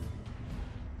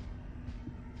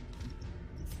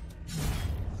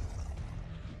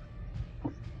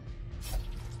 The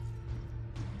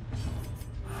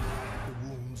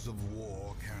wounds of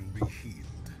war can be healed,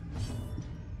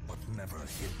 but never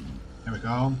hidden. There we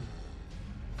go.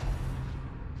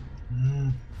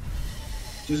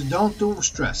 Just don't do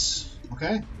stress,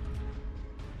 okay?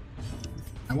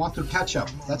 I want to catch up.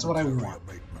 That's what I want.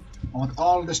 I want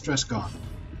all the stress gone.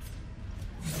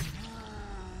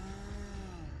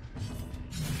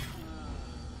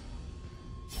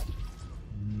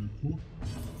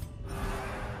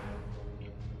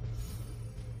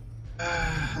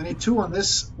 I need 2 on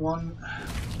this one.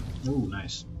 Oh,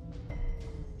 nice.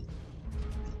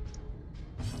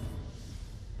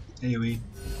 AoE.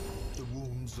 The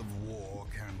wounds of war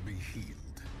can be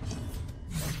healed,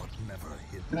 but never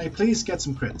hidden. Can I please get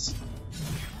some crits?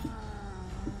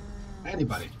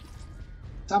 Anybody.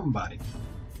 Somebody.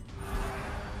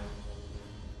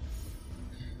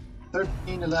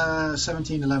 13, 11,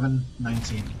 17, 11,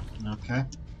 19. Okay.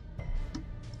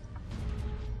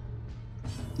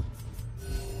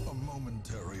 A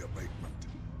momentary abatement.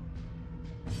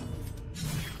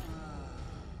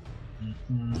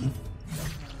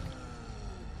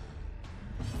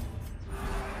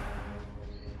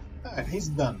 Alright, he's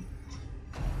done.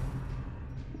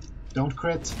 Don't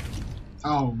crit.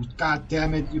 Oh, god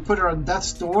damn it. You put her on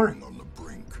death's door? On the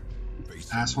brink,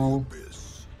 Asshole.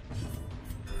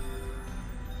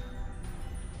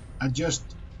 I just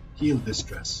healed this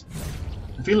stress.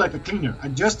 I feel like a cleaner. I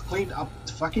just cleaned up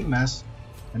the fucking mess,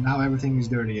 and now everything is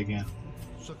dirty again.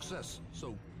 Success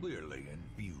so clearly in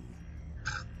view.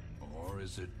 Or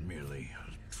is it merely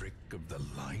a trick of the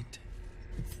light?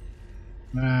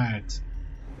 Right.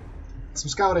 Some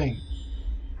scouting.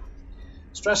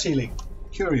 Stress healing.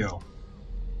 Curio.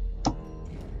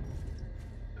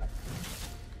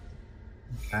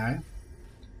 Okay.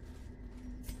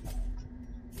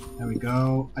 There we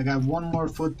go. I got one more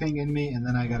food ping in me, and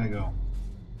then I gotta go.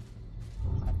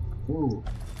 Ooh.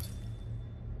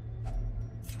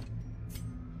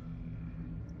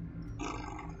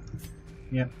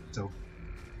 Yep, so.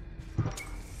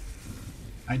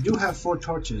 I do have 4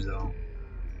 torches, though.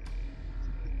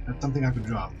 That's something I could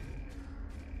drop.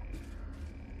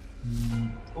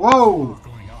 Whoa!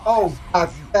 Oh, god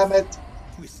damn it!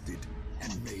 Twisted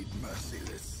and made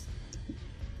merciless.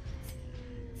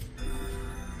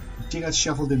 She got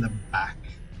shuffled in the back.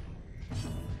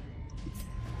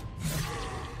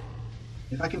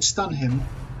 If I can stun him...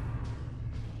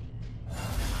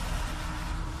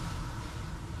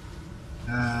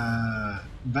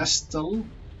 Vestal...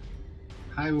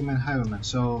 Highwayman.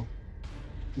 So,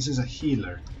 this is a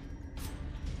healer.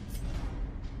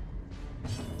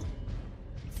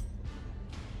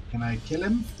 Can I kill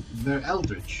him? They're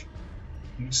Eldritch.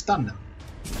 You can stun them.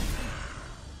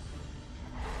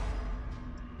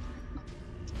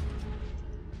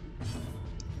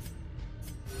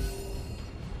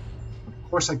 Of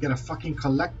course I get a fucking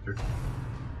collector.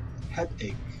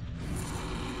 Headache.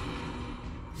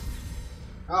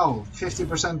 Oh,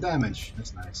 50% damage.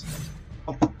 That's nice.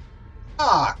 Oh,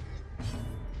 fuck!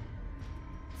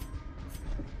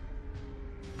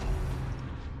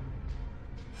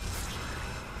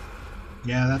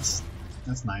 Yeah, that's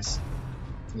nice.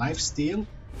 Life steal?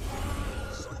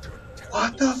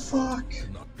 What the fuck?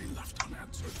 Cannot be left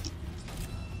unanswered.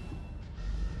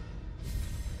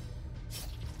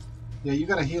 Yeah, you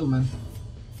gotta heal, man.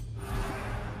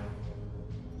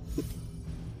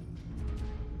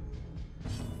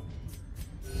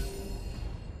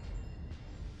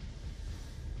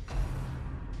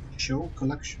 Show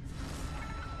collection.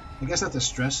 I guess that's a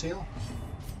stress heal.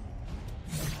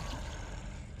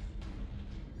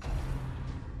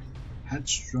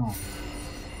 Headstrong.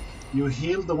 You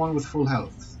healed the one with full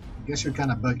health. I guess you're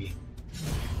kinda buggy.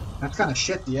 That's kinda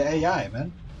shit, the AI,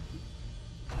 man.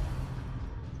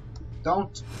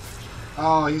 Don't.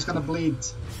 Oh, he's gonna bleed.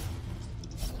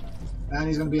 And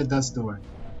he's gonna be a death's door.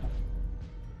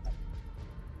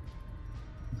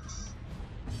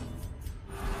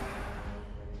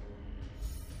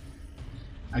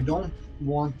 I don't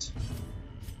want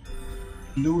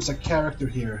to lose a character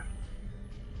here.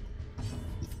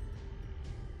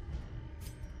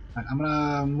 I'm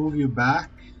gonna move you back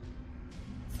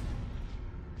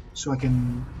so I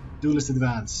can duelist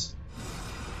advance.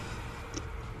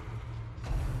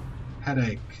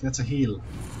 Headache. That's a heal.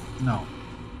 No.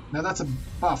 Now that's a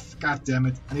buff. God damn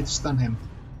it. I need to stun him.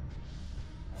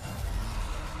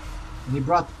 And he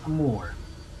brought more.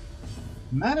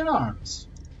 Man at arms.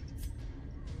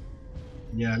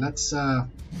 Yeah, let's I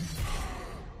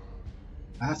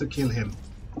have to kill him.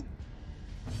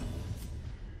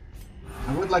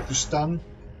 I would like to stun.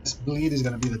 This bleed is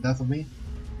gonna be the death of me.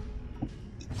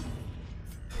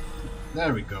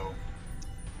 There we go.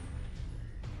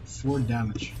 4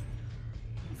 damage.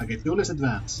 Okay, duelist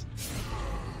advance.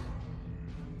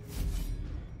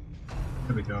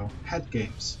 There we go. Head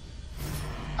games.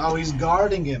 Oh, he's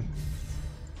guarding him.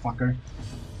 Fucker.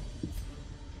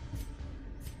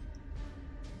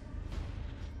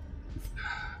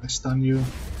 I stun you.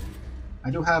 I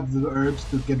do have the herbs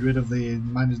to get rid of the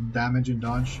minus damage and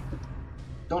dodge.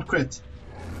 Don't crit.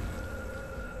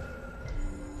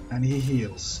 And he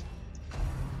heals.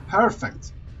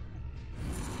 Perfect.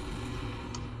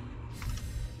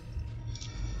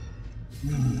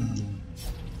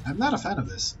 I'm not a fan of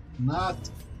this. Not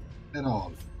at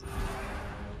all.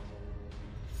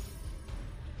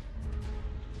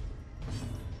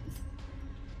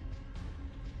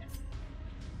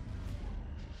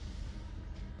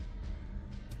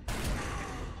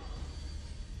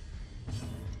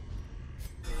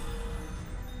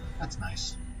 That's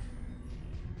nice.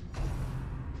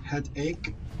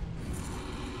 Headache.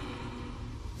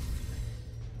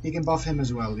 He can buff him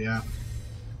as well, yeah.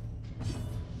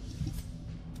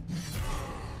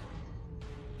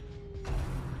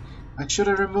 I should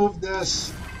have removed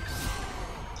this.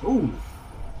 Ooh.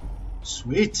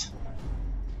 Sweet.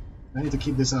 I need to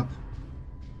keep this up.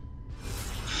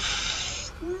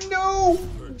 No!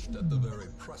 Perched at the very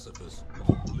precipice of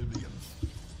oblivion.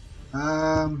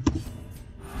 Patched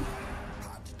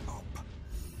up.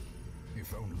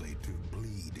 If only to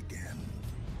bleed again.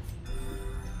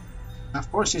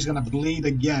 Of course he's gonna bleed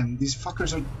again. These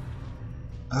fuckers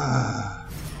are...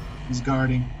 he's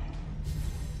guarding.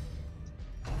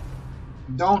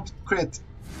 Don't crit.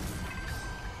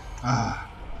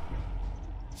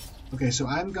 Okay, so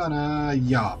I'm gonna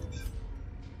yop.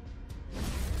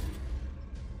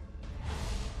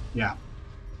 Yeah.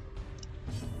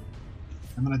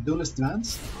 I'm gonna duelist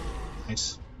advance.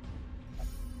 Nice.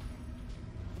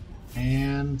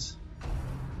 And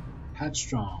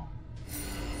headstrong.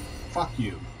 Fuck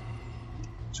you.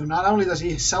 So not only does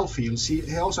he self-heal,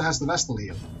 he also has the Vestal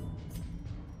heal.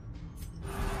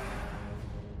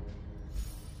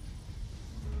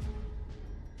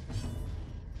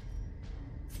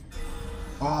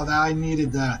 Oh, I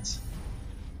needed that.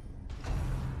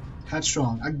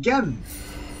 Headstrong. Again!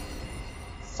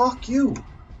 Fuck you!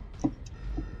 I'm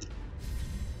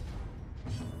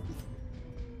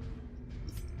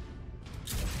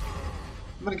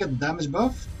gonna get the damage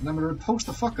buff, and I'm gonna repulse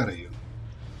the fuck out of you.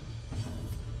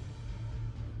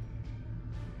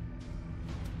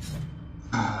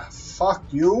 Ah, fuck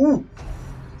you!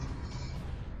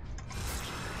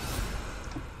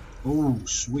 Oh,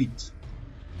 sweet.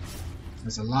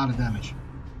 That's a lot of damage.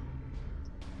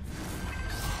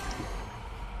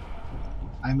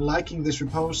 I'm liking this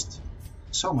riposte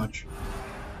so much.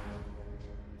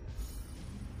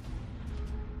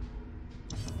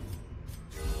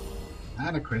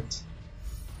 And a crit.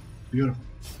 Beautiful.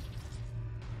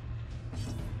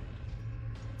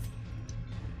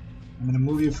 I'm gonna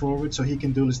move you forward so he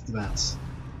can duelist advance.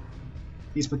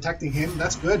 He's protecting him,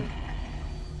 that's good.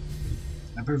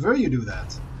 I prefer you do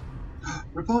that.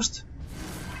 Riposte.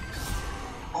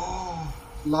 Oh,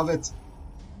 love it.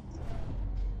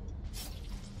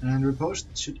 And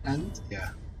riposte should end, yeah.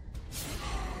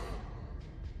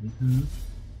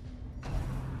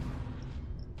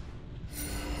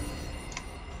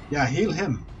 Yeah, heal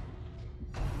him.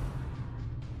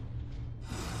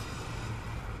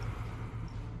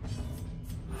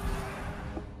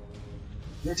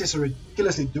 This is a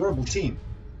ridiculously durable team.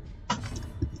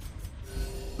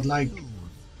 But like,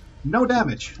 no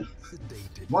damage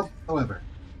whatsoever.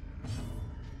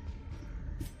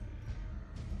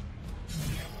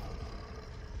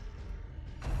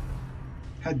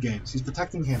 Head games. He's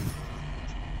protecting him.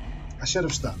 I should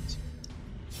have stunned.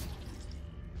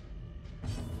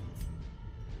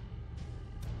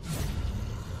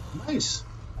 Nice.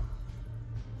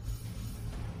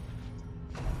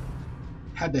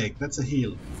 Headache. That's a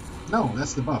heal. No,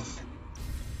 that's the buff.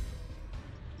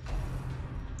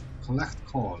 Collect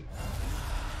call.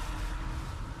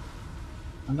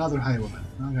 Another high woman.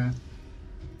 Okay.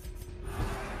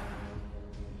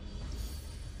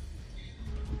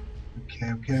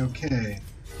 Okay.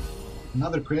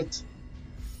 Another crit.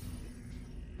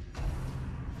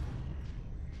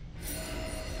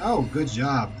 Oh, good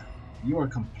job. You are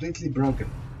completely broken.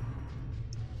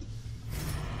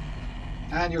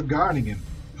 And you're guarding him.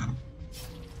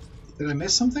 Did I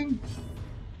miss something?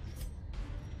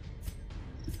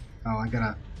 Oh,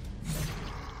 I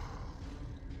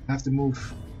have to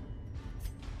move.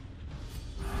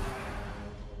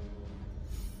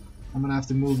 I'm gonna have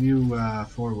to move you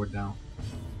forward now.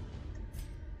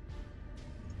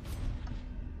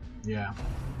 Yeah.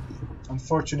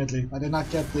 Unfortunately, I did not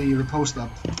get the riposte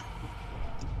up.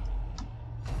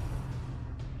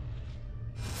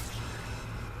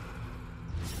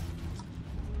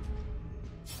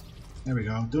 There we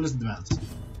go. Duelist advance.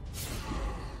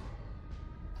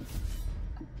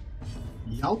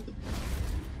 Yelp.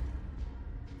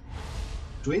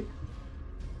 Sweet.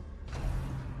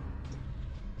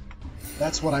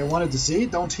 That's what I wanted to see.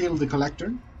 Don't heal the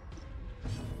collector.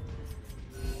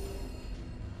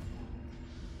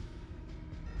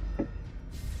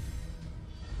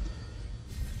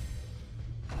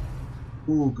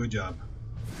 Ooh, good job.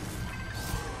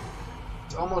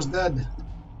 It's almost dead.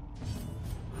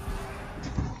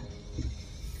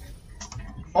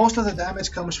 Most of the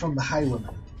damage comes from the high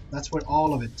women. That's where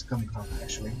all of it's coming from,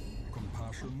 actually.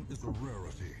 Compassion is a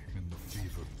rarity in the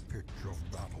fevered pitch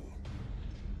of battle.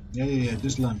 Yeah,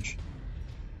 just lunge.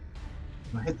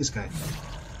 Now hit this guy.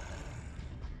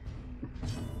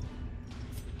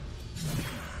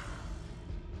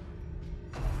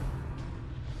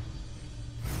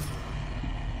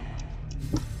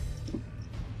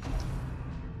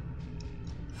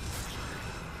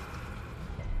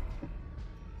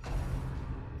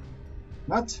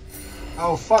 What?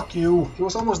 Oh, fuck you. He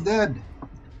was almost dead.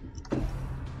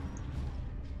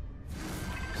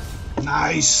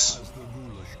 Nice.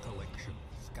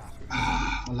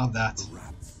 I love that.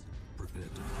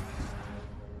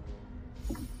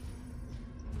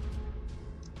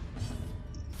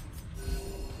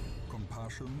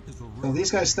 So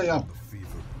these guys stay up.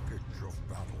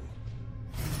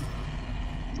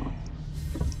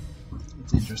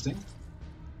 It's interesting.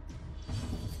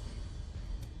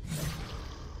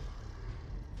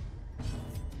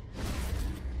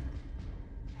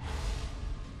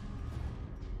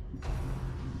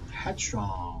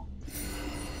 Headstrong.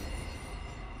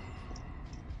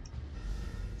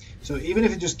 So even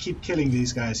if you just keep killing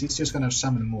these guys, he's just gonna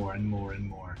summon more and more and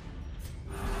more.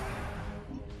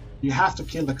 You have to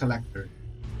kill the collector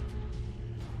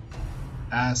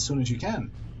as soon as you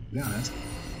can, to be honest.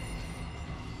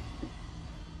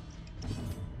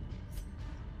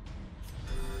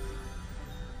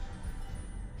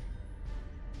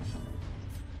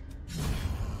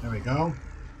 There we go.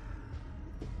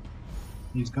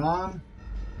 He's gone.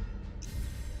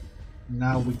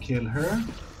 Now we kill her.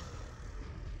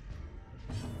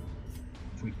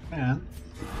 If we can.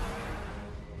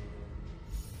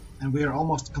 And we are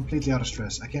almost completely out of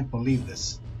stress. I can't believe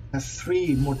this. I have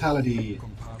 3 mortality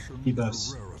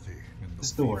debuffs.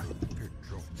 This door.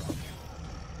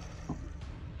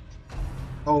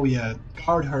 Oh yeah,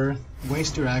 guard her.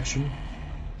 Waste your action.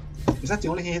 Is that the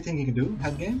only thing he can do?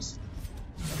 Head games?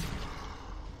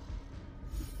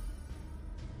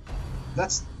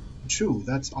 That's true.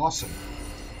 That's awesome.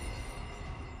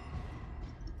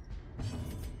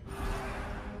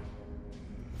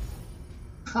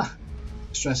 Huh.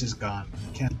 Stress is gone.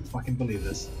 I can't fucking believe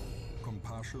this.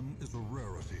 Compassion is a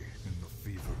rarity in the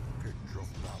fevered pitch of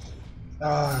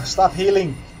battle. Stop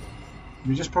healing.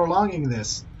 You're just prolonging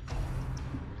this.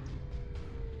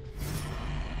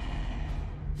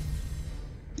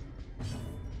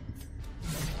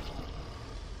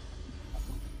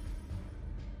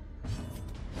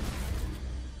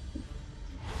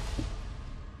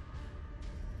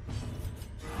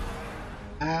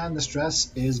 And the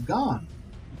stress is gone.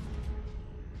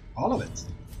 All of it.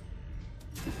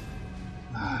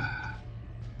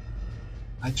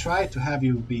 I tried to have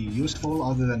you be useful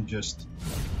other than just...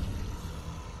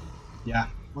 Yeah,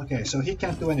 okay, so he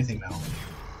can't do anything now.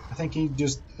 I think he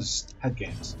just does head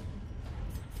games.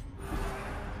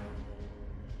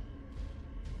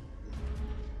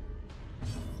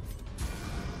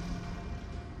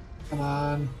 Come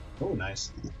on. Oh,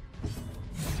 nice.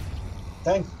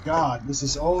 Thank God this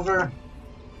is over.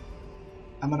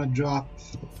 I'm gonna drop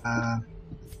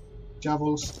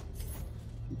javels.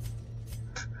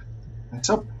 I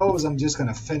suppose I'm just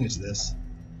gonna finish this.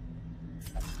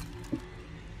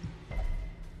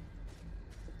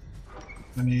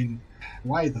 I mean,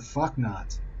 why the fuck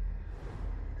not?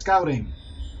 Scouting.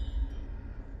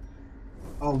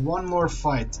 Oh, one more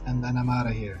fight and then I'm out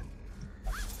of here.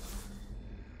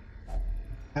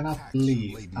 Cannot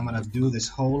believe I'm gonna do this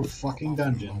whole fucking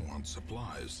dungeon.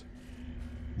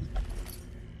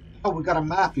 Oh, we got a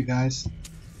map, you guys.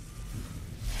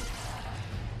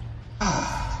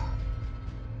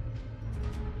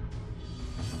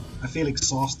 I feel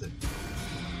exhausted.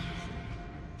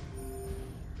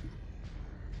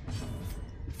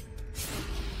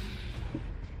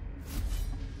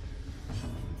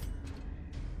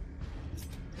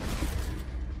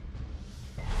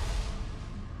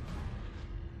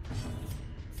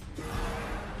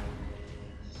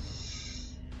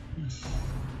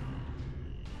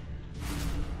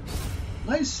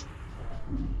 Nice.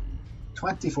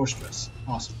 24 stress.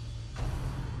 Awesome.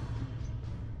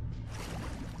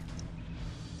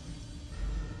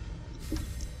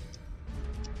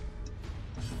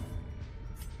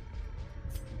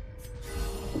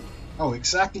 Oh,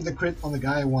 exactly the crit on the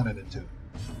guy I wanted it to.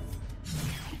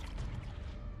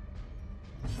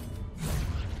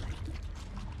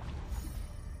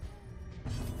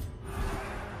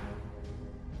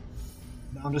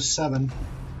 Down to 7.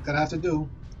 Gonna have to do.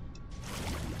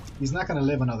 He's not gonna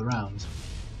live another round.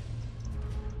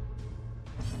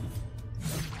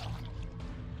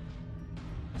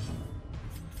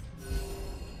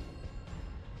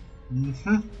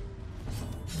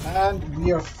 And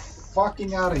we are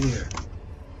fucking out of here.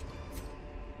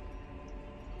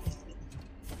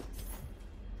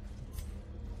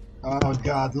 Oh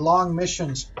god, long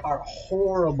missions are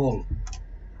horrible.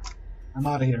 I'm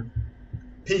out of here.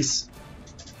 Peace.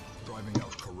 Driving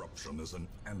out corruption is an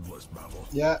endless battle.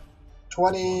 Yeah,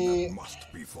 20...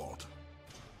 must be fought.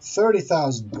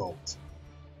 30,000 gold.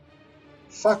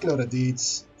 Fuckload of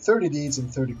deeds. 30 deeds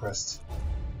and 30 crests.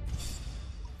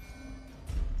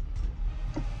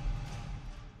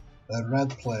 The Red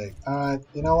Plague. Alright,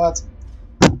 you know what?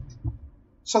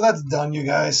 So that's done, you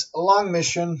guys. A long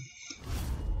mission.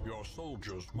 Your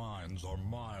soldiers' minds are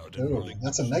mired Ooh, in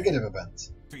that's a negative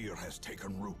event. Fear has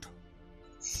taken root.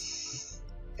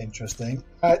 Interesting.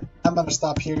 Alright, I'm gonna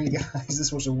stop here, you guys.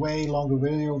 This was a way longer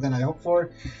video than I hoped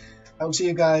for. I will see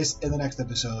you guys in the next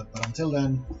episode, but until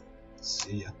then,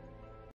 see ya.